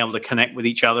not being able to connect with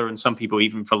each other. And some people,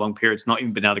 even for long periods, not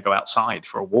even been able to go outside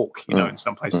for a walk, you know, in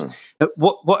some places.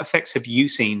 What effects have you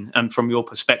seen, and from your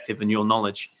perspective and your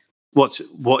knowledge, what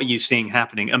are you seeing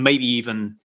happening? And maybe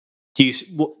even,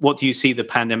 what do you see the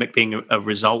pandemic being a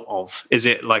result of? Is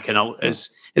it like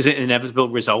is it an inevitable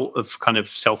result of kind of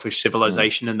selfish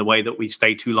civilization and the way that we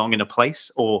stay too long in a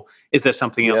place, or is there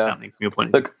something else happening from your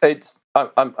point of view?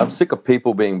 Look, I'm sick of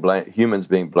people being blamed, humans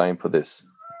being blamed for this,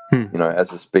 you know,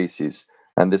 as a species,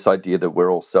 and this idea that we're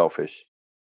all selfish.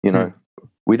 You know,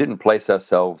 we didn't place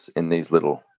ourselves in these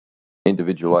little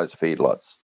individualized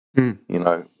feedlots. You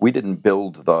know, we didn't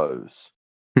build those.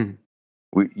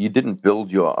 You didn't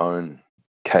build your own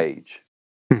cage.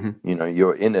 You know,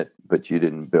 you're in it, but you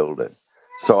didn't build it.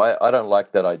 So I don't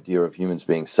like that idea of humans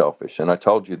being selfish. And I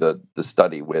told you the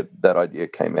study where that idea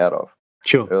came out of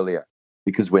earlier,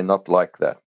 because we're not like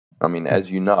that. I mean, as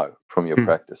you know from your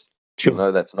practice, you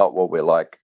know that's not what we're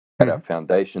like at our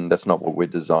foundation. That's not what we're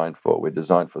designed for. We're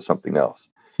designed for something else.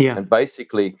 Yeah. And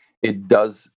basically, it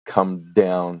does come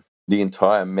down, the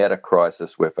entire meta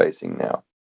crisis we're facing now,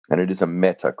 and it is a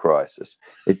meta crisis.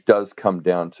 It does come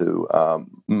down to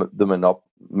the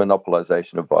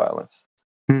monopolization of violence.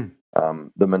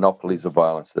 The monopolies of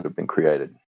violence that have been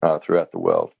created throughout the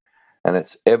world. And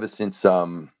it's ever since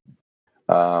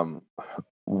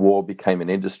war became an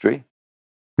industry,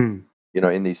 you know,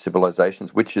 in these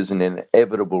civilizations, which is an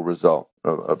inevitable result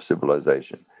of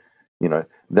civilization. You know,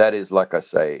 that is, like I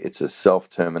say, it's a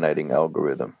self-terminating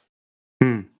algorithm.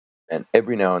 And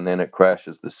every now and then it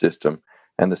crashes the system,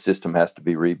 and the system has to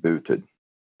be rebooted.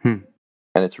 And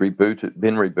it's been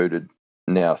rebooted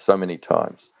now so many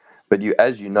times. But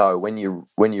as you know, when you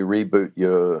reboot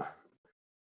your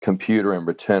computer and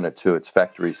return it to its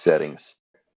factory settings,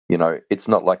 you know, it's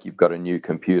not like you've got a new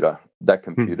computer. That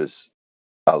computer's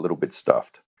a little bit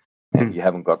stuffed, and you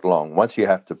haven't got long. Once you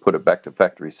have to put it back to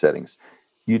factory settings,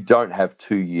 you don't have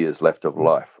 2 years left of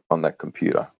life on that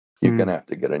computer. You're going to have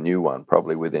to get a new one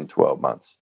probably within 12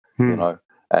 months, you know.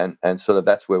 And sort of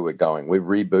that's where we're going. We've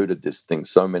rebooted this thing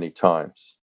so many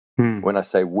times. When I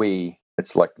say we,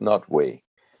 it's like not we.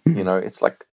 You know, it's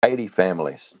like 80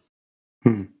 families.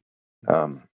 You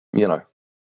know.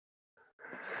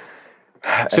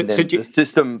 And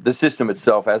then the system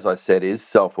itself, as I said, is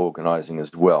self-organizing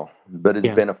as well, but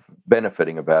it's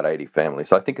benefiting about 80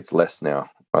 families. I think it's less now.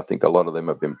 I think a lot of them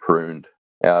have been pruned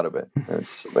out of it. It's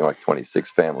something like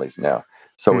 26 families now.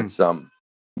 So it's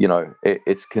you know,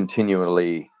 it's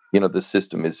continually, you know, the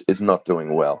system is not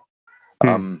doing well,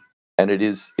 and it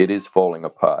is falling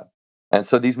apart. And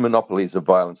so these monopolies of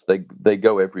violence, they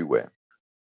go everywhere.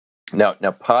 Now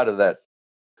part of that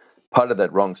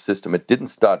wrong system, it didn't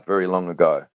start very long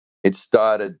ago. It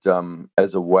started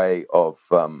as a way of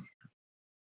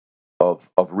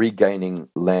regaining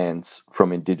lands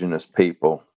from indigenous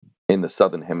people in the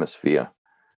southern hemisphere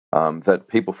that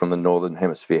people from the northern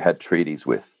hemisphere had treaties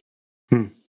with.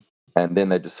 And then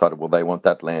they decided, well, they want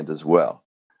that land as well.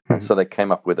 And so they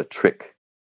came up with a trick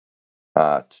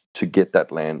to get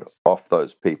that land off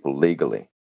those people legally.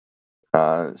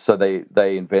 So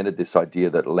they invented this idea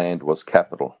that land was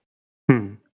capital.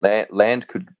 Land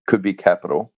could be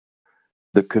capital,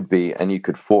 that could be, and you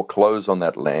could foreclose on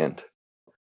that land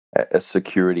as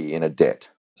security in a debt.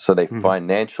 So they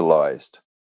financialized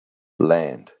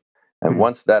land. And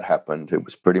once that happened, it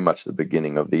was pretty much the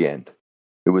beginning of the end.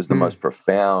 It was the most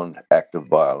profound act of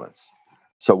violence.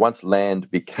 So once land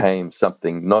became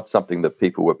something, not something that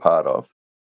people were part of,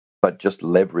 but just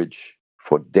leverage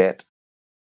for debt,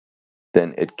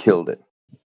 then it killed it.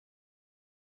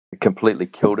 It completely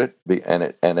killed it, and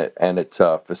it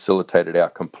facilitated our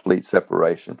complete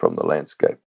separation from the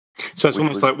landscape. So it's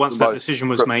almost like once that decision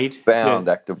was made, profound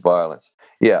act of violence.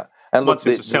 Yeah, and once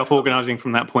it's self-organizing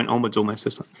from that point onwards, almost,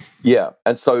 isn't it? Yeah,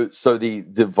 and so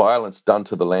the violence done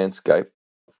to the landscape,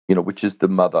 which is the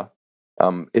mother,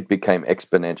 it became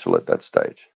exponential at that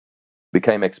stage.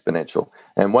 Became exponential,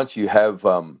 and once you have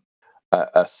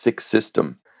a sick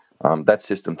system, that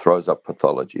system throws up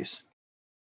pathologies.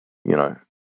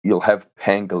 You'll have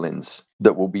pangolins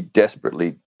that will be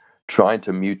desperately trying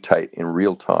to mutate in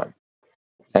real time,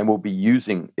 and will be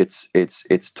using its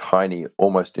tiny,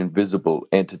 almost invisible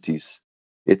entities,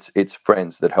 its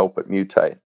friends that help it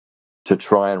mutate, to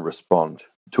try and respond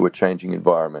to a changing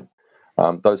environment.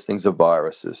 Those things are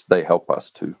viruses. They help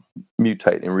us to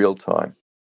mutate in real time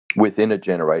within a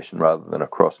generation rather than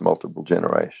across multiple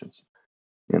generations.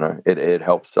 It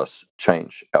helps us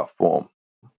change our form,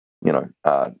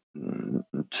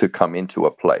 to come into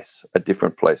a place, a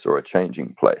different place, or a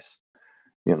changing place,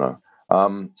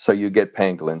 so you get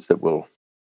pangolins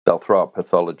they'll throw up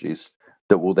pathologies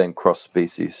that will then cross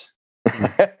species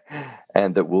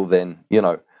and that will then,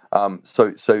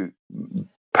 so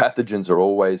pathogens are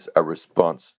always a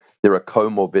response. They're a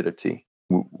comorbidity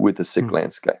with a sick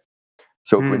landscape.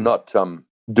 So if we're not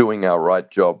doing our right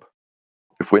job,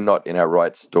 if we're not in our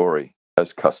right story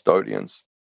as custodians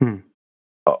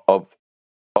of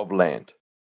land,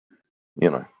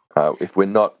 if we're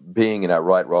not being in our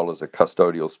right role as a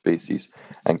custodial species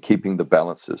and keeping the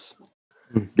balances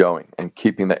going and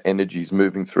keeping the energies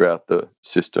moving throughout the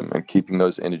system and keeping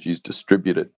those energies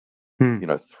distributed,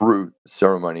 through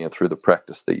ceremony and through the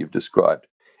practice that you've described.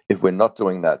 If we're not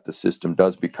doing that, the system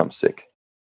does become sick.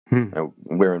 And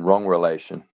we're in wrong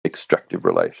relation, extractive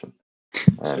relation.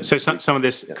 So some of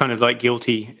this kind of like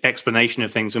guilty explanation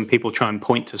of things, when people try and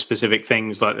point to specific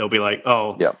things, like they'll be like,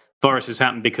 viruses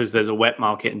happen because there's a wet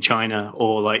market in China,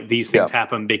 or like these things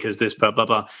happen because this blah blah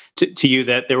blah. To you,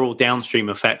 that they're all downstream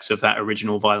effects of that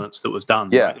original violence that was done.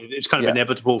 Yeah, right? It's kind of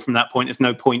inevitable from that point. There's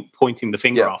no point pointing the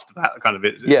finger after that kind of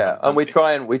it. And we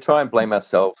try and blame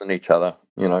ourselves and each other.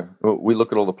 We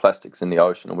look at all the plastics in the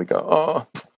ocean and we go, oh,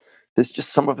 there's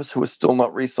just some of us who are still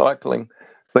not recycling.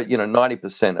 But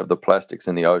 90% of the plastics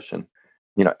in the ocean,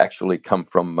 actually come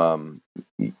from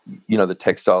the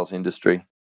textiles industry.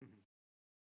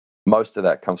 Most of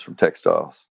that comes from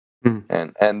textiles,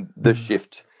 and the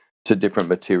shift to different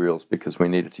materials because we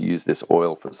needed to use this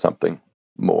oil for something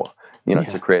more,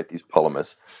 to create these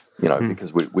polymers,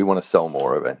 because we want to sell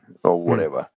more of it or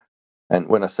whatever. And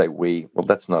when I say we, well,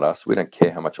 that's not us. We don't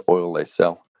care how much oil they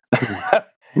sell.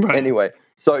 Right. Anyway,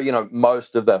 so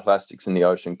most of the plastics in the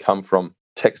ocean come from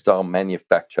textile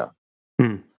manufacture.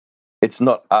 It's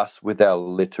not us with our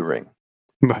littering.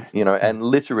 Right. And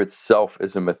litter itself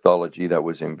is a mythology that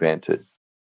was invented,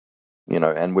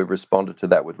 and we've responded to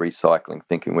that with recycling,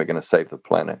 thinking we're going to save the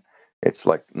planet. It's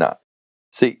like, nah.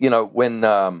 See, when,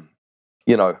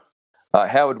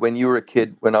 Howard, when you were a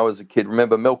kid, when I was a kid,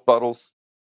 remember milk bottles?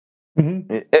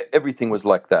 Everything was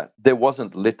like that. There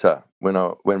wasn't litter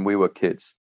when we were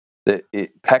kids.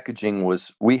 Packaging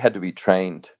was, we had to be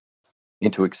trained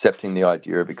into accepting the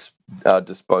idea of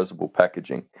disposable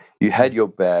packaging. You had your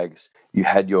bags, you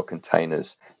had your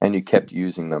containers, and you kept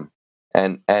using them.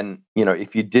 And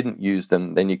if you didn't use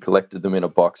them, then you collected them in a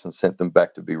box and sent them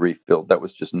back to be refilled. That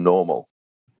was just normal.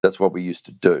 That's what we used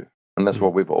to do, and that's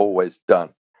what we've always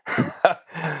done.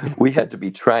 We had to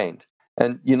be trained.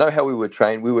 And you know how we were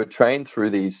trained? We were trained through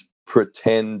these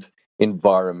pretend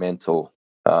environmental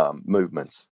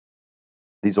movements.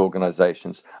 These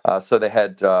organizations. So they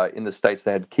had, in the States,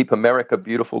 they had Keep America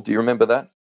Beautiful. Do you remember that?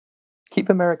 Keep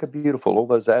America Beautiful, all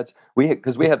those ads.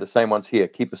 Because we had the same ones here,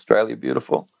 Keep Australia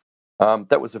Beautiful.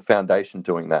 That was a foundation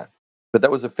doing that. But that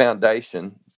was a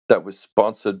foundation that was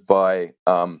sponsored by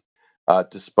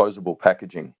disposable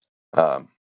packaging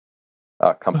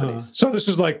companies. So this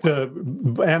is like the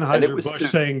Anheuser-Busch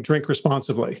saying drink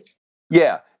responsibly.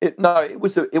 Yeah. It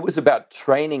was about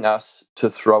training us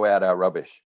to throw out our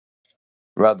rubbish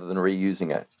rather than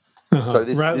reusing it. So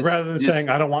rather than saying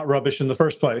I don't want rubbish in the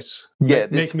first place.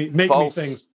 Make me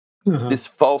things. This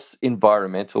false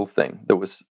environmental thing that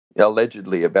was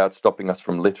allegedly about stopping us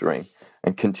from littering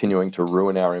and continuing to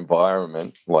ruin our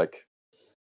environment, like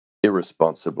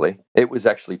irresponsibly. It was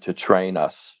actually to train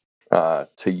us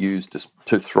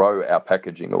to throw our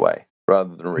packaging away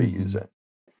rather than reuse it.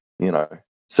 You know,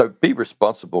 so be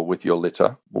responsible with your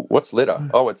litter. What's litter?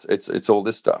 Oh, it's all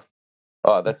this stuff.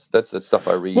 Oh, that's that stuff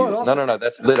I reuse. Well, also, no,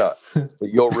 that's litter that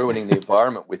you're ruining the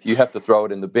environment with. You have to throw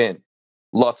it in the bin,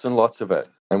 lots and lots of it,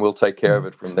 and we'll take care of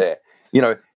it from there. You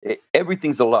know,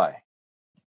 everything's a lie.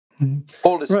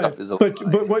 All this stuff is a lie.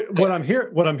 But what I'm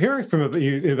hearing from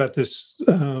you about this,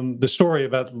 the story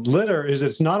about litter, is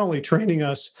it's not only training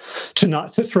us to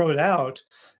not to throw it out,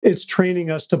 it's training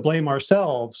us to blame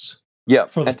ourselves. Yeah,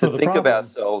 and to think of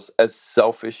ourselves as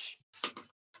selfish,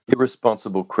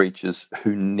 irresponsible creatures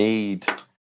who need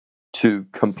to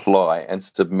comply and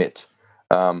submit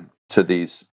to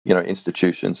these,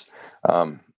 institutions,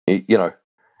 in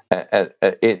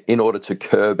order to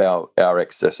curb our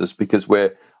excesses, because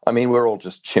we're all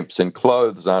just chimps in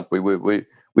clothes, aren't we?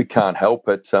 We can't help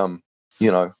it.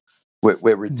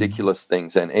 We're ridiculous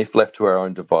things, and if left to our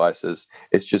own devices,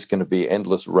 it's just going to be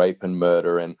endless rape and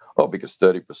murder, and because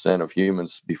 30% of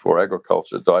humans before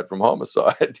agriculture died from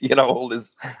homicide. All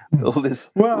this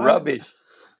rubbish.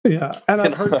 And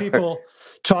I've heard people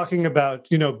talking about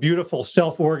beautiful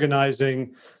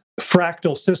self-organizing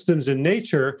fractal systems in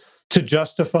nature to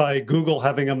justify Google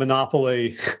having a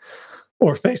monopoly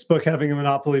or Facebook having a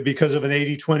monopoly because of an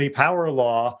 80-20 power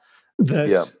law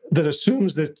that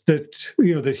assumes that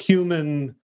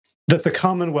the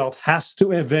Commonwealth has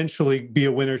to eventually be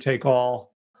a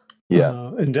winner-take-all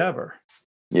endeavor.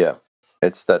 Yeah,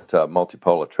 it's that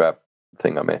multipolar trap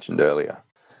thing I mentioned earlier.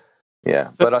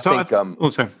 Yeah, but I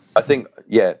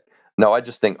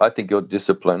think your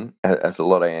discipline has a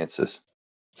lot of answers.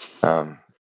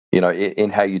 In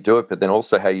how you do it, but then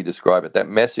also how you describe it. That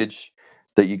message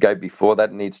that you gave before,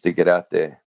 that needs to get out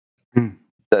there.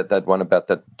 That one about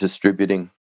that distributing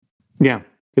your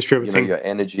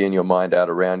energy and your mind out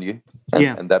around you,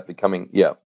 and that becoming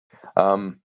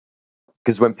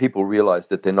because when people realize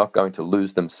that they're not going to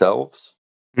lose themselves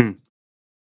in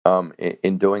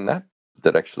doing that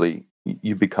actually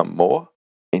you become more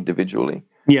individually,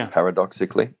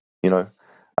 paradoxically,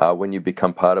 when you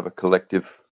become part of a collective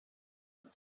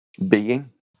being,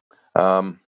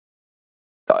 I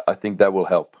think that will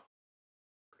help.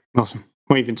 Awesome.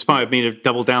 Well, you've inspired me to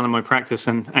double down on my practice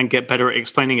and get better at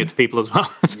explaining it to people as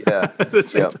well. At the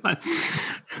same time.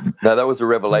 No, that was a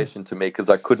revelation to me, because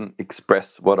I couldn't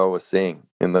express what I was seeing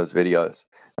in those videos,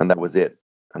 and that was it.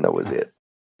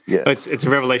 Yeah, it's a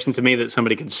revelation to me that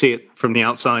somebody can see it from the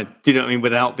outside. Do you know what I mean?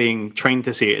 Without being trained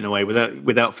to see it in a way,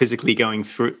 without physically going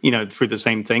through, through the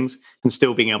same things, and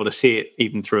still being able to see it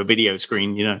even through a video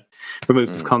screen.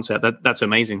 Removed of concept. That's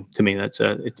amazing to me.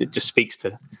 It just speaks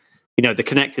to, the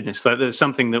connectedness. There's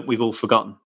something that we've all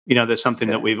forgotten. There's something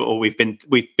that we've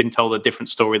been told a different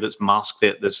story that's masked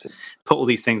it. That's put all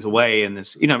these things away, and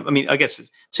there's, I guess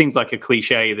it seems like a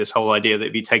cliche. This whole idea that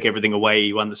if you take everything away,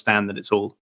 you understand that it's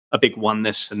all a big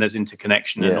oneness and there's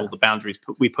interconnection, and all the boundaries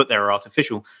we put there are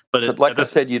artificial. But like I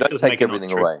said, you don't take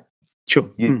everything away. Sure.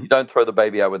 You don't throw the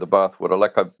baby out with the bathwater.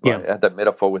 Like I had that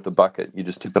metaphor with the bucket. You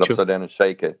just tip it upside down and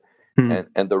shake it,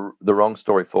 and the wrong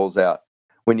story falls out.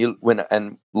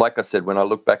 And like I said, when I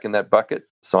look back in that bucket,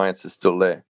 science is still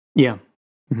there. Yeah.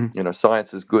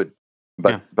 Science is good,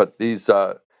 but these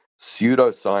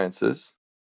pseudosciences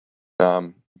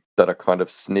that are kind of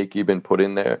sneaky been put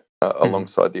in there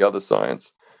alongside the other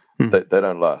science. They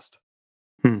don't last.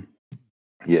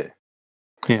 Yeah.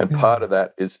 And part of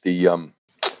that is the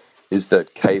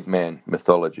caveman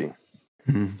mythology.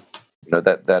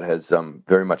 That has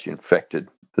very much infected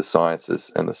the sciences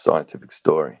and the scientific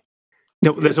story.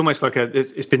 No, there's almost like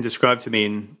it's been described to me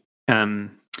in.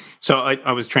 So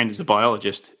I was trained as a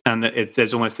biologist, and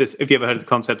there's almost this. Have you ever heard of the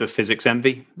concept of physics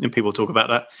envy? And people talk about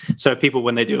that. So people,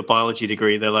 when they do a biology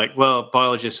degree, they're like, well,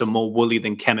 biologists are more woolly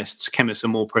than chemists. Chemists are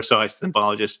more precise than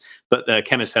biologists. But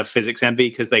chemists have physics envy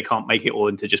because they can't make it all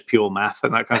into just pure math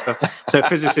and that kind of stuff. So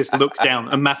physicists look down,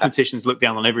 and mathematicians look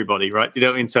down on everybody, right? You know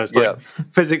what I mean? So it's like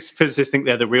physicists think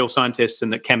they're the real scientists,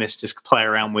 and that chemists just play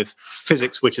around with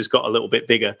physics, which has got a little bit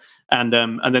bigger. And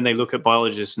then they look at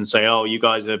biologists and say, oh, you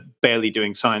guys are barely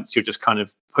doing science. You're just kind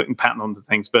of putting pattern onto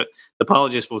things. But the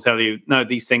biologist will tell you, no,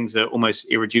 these things are almost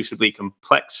irreducibly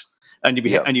complex. And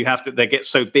you have to, they get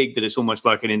so big that it's almost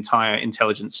like an entire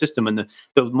intelligent system. And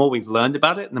the more we've learned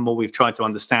about it, and the more we've tried to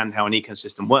understand how an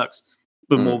ecosystem works,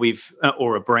 the more we've,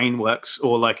 or a brain works,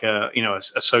 or like a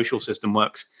social system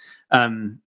works,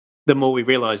 the more we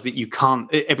realize that you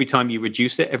can't, every time you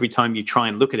reduce it, every time you try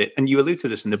and look at it, and you allude to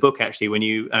this in the book, actually, when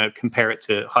you compare it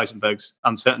to Heisenberg's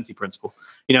uncertainty principle.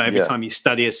 Every time you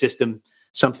study a system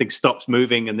something stops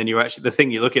moving, and then the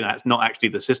thing you're looking at is not actually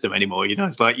the system anymore.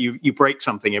 It's like you break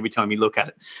something every time you look at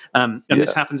it. And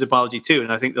this happens in biology too.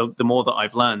 And I think the more that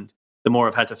I've learned, the more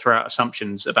I've had to throw out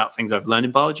assumptions about things I've learned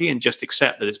in biology and just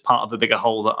accept that it's part of a bigger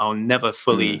whole that I'll never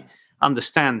fully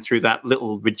understand through that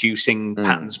little reducing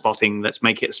pattern spotting, let's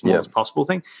make it as small as possible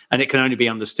thing. And it can only be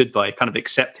understood by kind of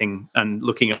accepting and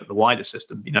looking at the wider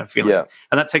system, feeling.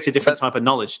 And that takes a different type of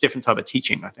knowledge, different type of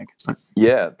teaching, I think.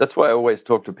 That's why I always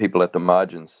talk to people at the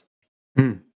margins,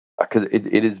 because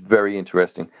it is very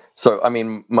interesting. So, I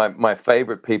mean, my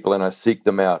favorite people, and I seek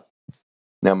them out.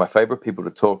 Now, my favorite people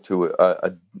to talk to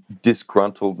are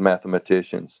disgruntled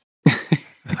mathematicians.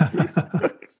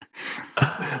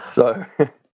 So...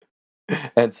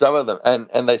 And some of them,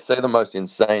 and they say the most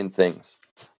insane things,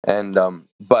 and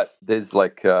but there's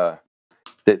like they're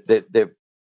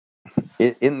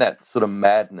in that sort of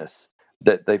madness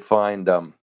that they find,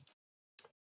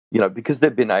 because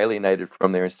they've been alienated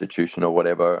from their institution or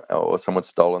whatever, or someone's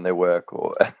stolen their work,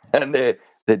 and they're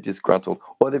disgruntled,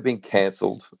 or they've been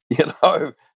cancelled,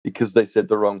 because they said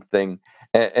the wrong thing,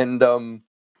 and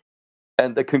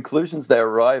the conclusions they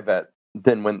arrive at.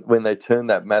 Then when they turn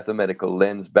that mathematical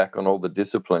lens back on all the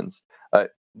disciplines,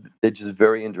 they're just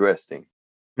very interesting.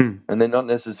 And they're not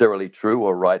necessarily true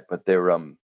or right, but they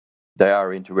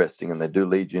are interesting, and they do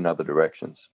lead you in other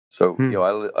directions. So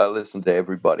I listen to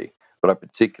everybody, but I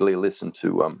particularly listen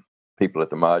to people at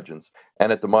the margins.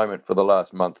 And at the moment, for the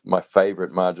last month, my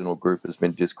favorite marginal group has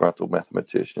been disgruntled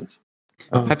mathematicians.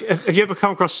 Have you ever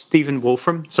come across Stephen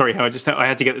Wolfram? Sorry, I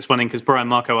had to get this one in because Brian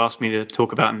Marco asked me to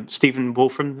talk about him. Stephen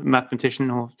Wolfram,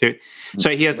 mathematician, so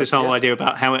he has this whole idea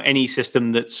about how any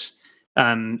system that's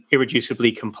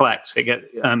irreducibly complex,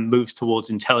 it moves towards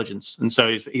intelligence. And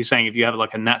so he's saying if you have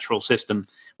like a natural system,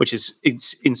 which is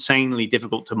it's insanely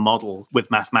difficult to model with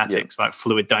mathematics, like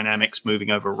fluid dynamics moving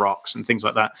over rocks and things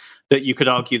like that, that you could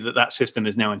argue that system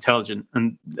is now intelligent.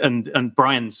 And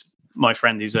Brian's my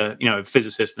friend, who's a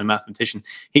physicist and a mathematician,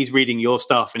 he's reading your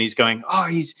stuff and he's going,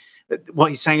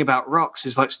 what he's saying about rocks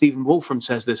is like Stephen Wolfram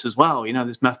says this as well.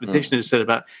 This mathematician has said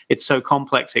about it's so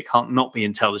complex it can't not be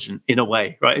intelligent in a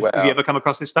way, right? Wow. Have you ever come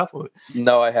across this stuff? Or?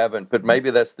 No, I haven't. But maybe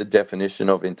that's the definition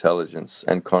of intelligence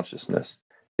and consciousness,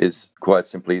 is quite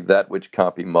simply that which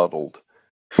can't be modeled.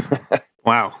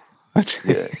 Wow. That's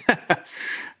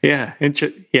yeah.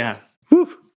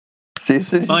 Whew. See,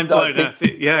 mind blown. That's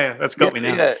got me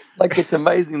now. Yeah, like it's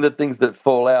amazing the things that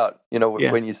fall out,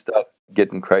 when you start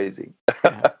getting crazy.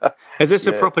 Is this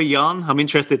a proper yarn? I'm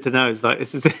interested to know. Is like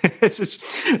this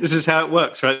is how it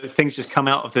works, right? Things just come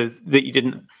out of that you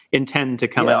didn't intend to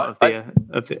come out of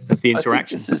the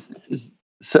interaction. This is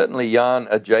certainly yarn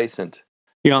adjacent.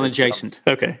 Yarn adjacent.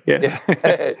 Okay. Yeah.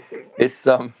 It's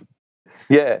I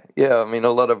mean,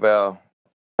 a lot of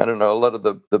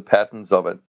the patterns of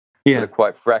it. That are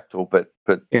quite fractal, but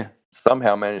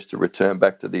somehow manage to return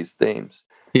back to these themes.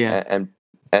 And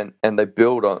they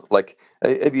build on, like,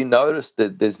 have you noticed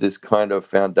that there's this kind of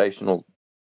foundational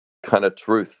kind of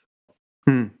truth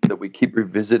that we keep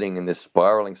revisiting in this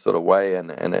spiraling sort of way, and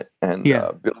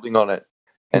building on it,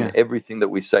 and everything that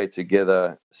we say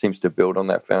together seems to build on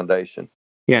that foundation.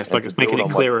 Yeah, it's like it's making it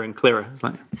clearer and clearer. It's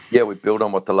like we build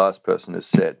on what the last person has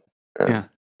said.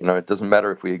 It doesn't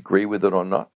matter if we agree with it or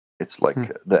not. It's like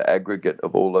the aggregate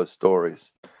of all those stories.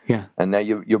 Yeah. And now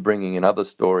you're bringing in other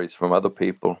stories from other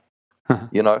people, and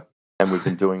we've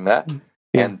been doing that.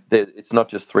 Yeah. And it's not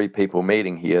just 3 people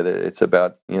meeting here. It's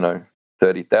about,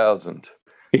 30,000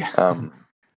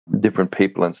 different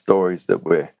people and stories that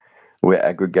we're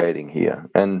aggregating here.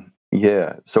 And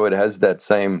so it has that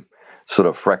same sort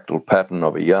of fractal pattern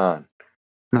of a yarn.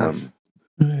 Nice.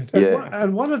 Right.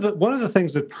 And one of the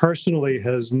things that personally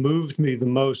has moved me the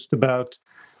most about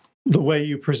the way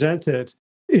you present it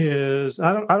is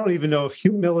I don't even know if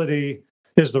humility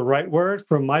is the right word.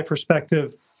 From my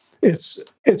perspective, it's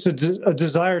a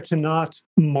desire to not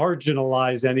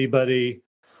marginalize anybody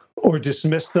or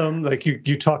dismiss them, like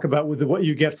you talk about with what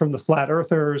you get from the flat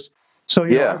earthers. So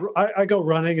I go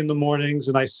running in the mornings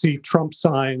and I see Trump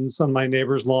signs on my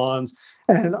neighbors' lawns,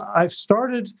 and I've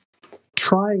started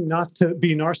trying not to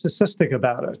be narcissistic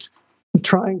about it,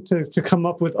 trying to come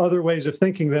up with other ways of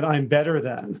thinking that I'm better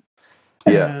than.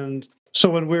 Yeah. And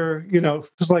so when we're,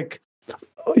 it's like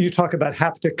you talk about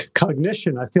haptic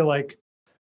cognition, I feel like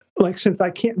since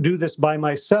I can't do this by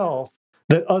myself,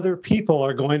 that other people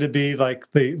are going to be like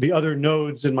the other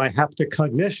nodes in my haptic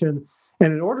cognition.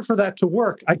 And in order for that to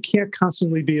work, I can't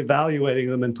constantly be evaluating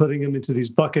them and putting them into these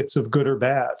buckets of good or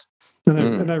bad.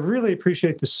 And I really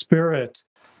appreciate the spirit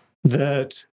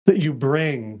that you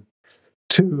bring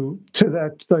to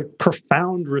that, like,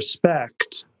 profound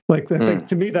respect Like, I think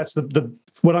to me, that's the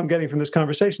what I'm getting from this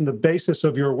conversation. The basis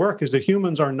of your work is that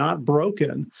humans are not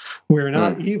broken. We're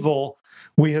not evil.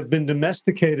 We have been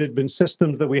domesticated, been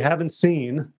systems that we haven't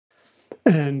seen.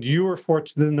 And you were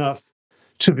fortunate enough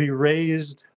to be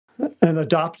raised and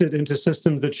adopted into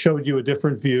systems that showed you a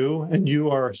different view, and you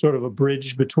are sort of a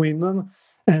bridge between them,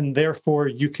 and therefore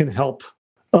you can help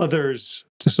others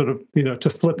to sort of, to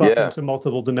flip up into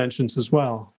multiple dimensions as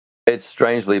well. It's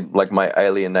strangely like my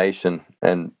alienation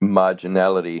and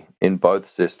marginality in both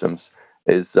systems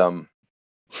is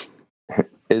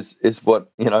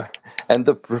what, and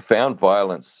the profound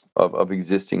violence of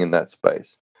existing in that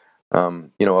space,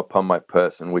 upon my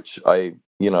person, which I've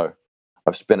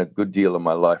spent a good deal of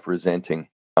my life resenting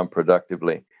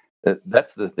unproductively.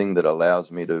 That's the thing that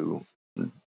allows me to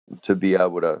be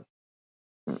able to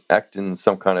act in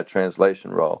some kind of translation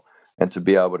role, and to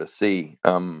be able to see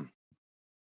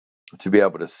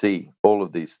all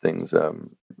of these things, more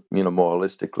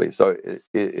holistically. So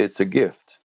it's a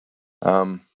gift.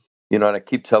 And I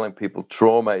keep telling people,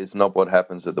 trauma is not what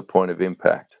happens at the point of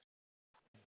impact.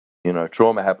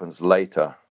 Trauma happens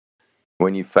later,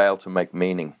 when you fail to make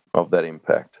meaning of that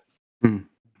impact.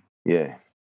 Yeah.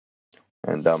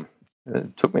 And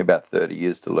it took me about 30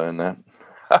 years to learn that.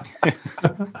 I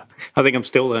think I'm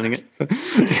still learning it.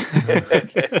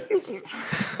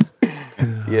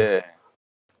 Yeah.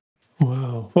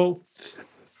 Wow. Well,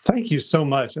 thank you so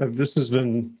much. This has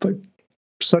been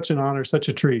such an honor, such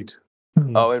a treat.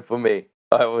 Oh, and for me,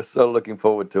 I was so looking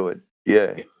forward to it.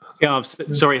 Yeah. Yeah, I'm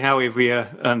sorry, Howie, we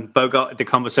bogarted the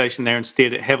conversation there and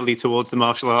steered it heavily towards the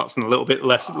martial arts and a little bit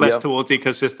less towards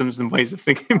ecosystems and ways of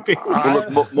thinking. Well,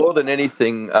 look, more than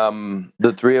anything,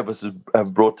 the three of us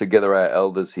have brought together our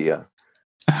elders here.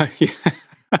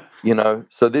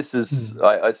 So this is,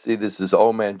 I see this as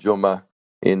Old Man Juma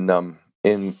in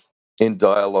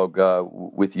dialogue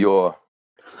with your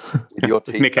teacher,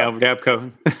 Mick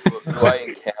Albco, who I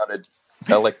encountered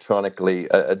electronically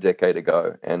a decade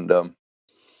ago, and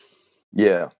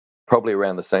probably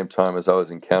around the same time as I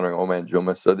was encountering Old Man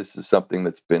Juma. So this is something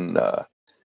that's been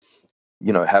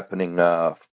happening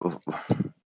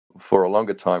for a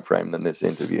longer time frame than this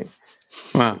interview.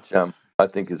 Wow. Which I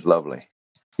think is lovely.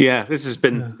 Yeah, this has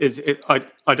been.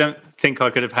 I don't think I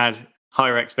could have had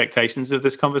higher expectations of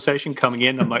this conversation coming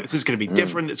in. I'm like, this is going to be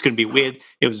different. It's going to be weird.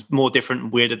 It was more different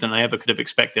and weirder than I ever could have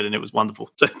expected, and it was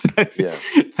wonderful. So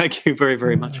thank you very,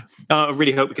 very much. I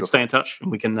really hope we can stay in touch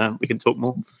and we can talk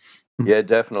more. Yeah,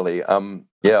 definitely.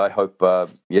 I hope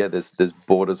there's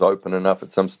borders open enough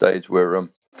at some stage where I'd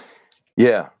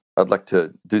like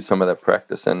to do some of that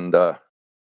practice, and I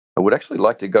would actually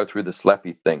like to go through the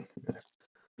slappy thing.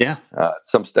 Yeah. At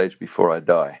some stage before I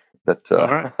die. That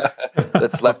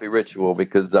that slappy ritual,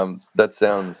 because that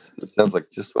sounds like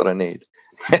just what I need.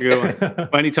 Well,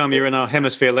 anytime you're in our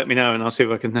hemisphere, let me know, and I'll see if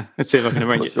I can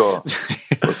arrange it. For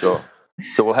sure.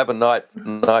 So we'll have a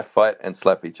knife fight and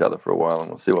slap each other for a while, and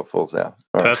we'll see what falls out.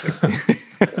 All right.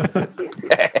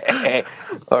 Perfect.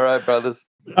 All right, brothers.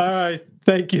 All right.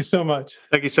 Thank you so much.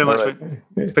 Thank you so much. Right.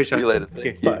 Appreciate See you later.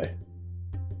 Thank you. Bye.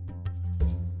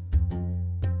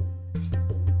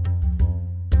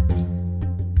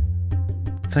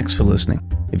 Thanks for listening.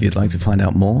 If you'd like to find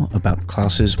out more about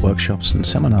classes, workshops, and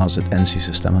seminars at NC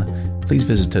Sistema, please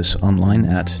visit us online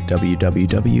at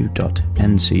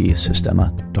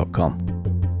www.ncsistema.com.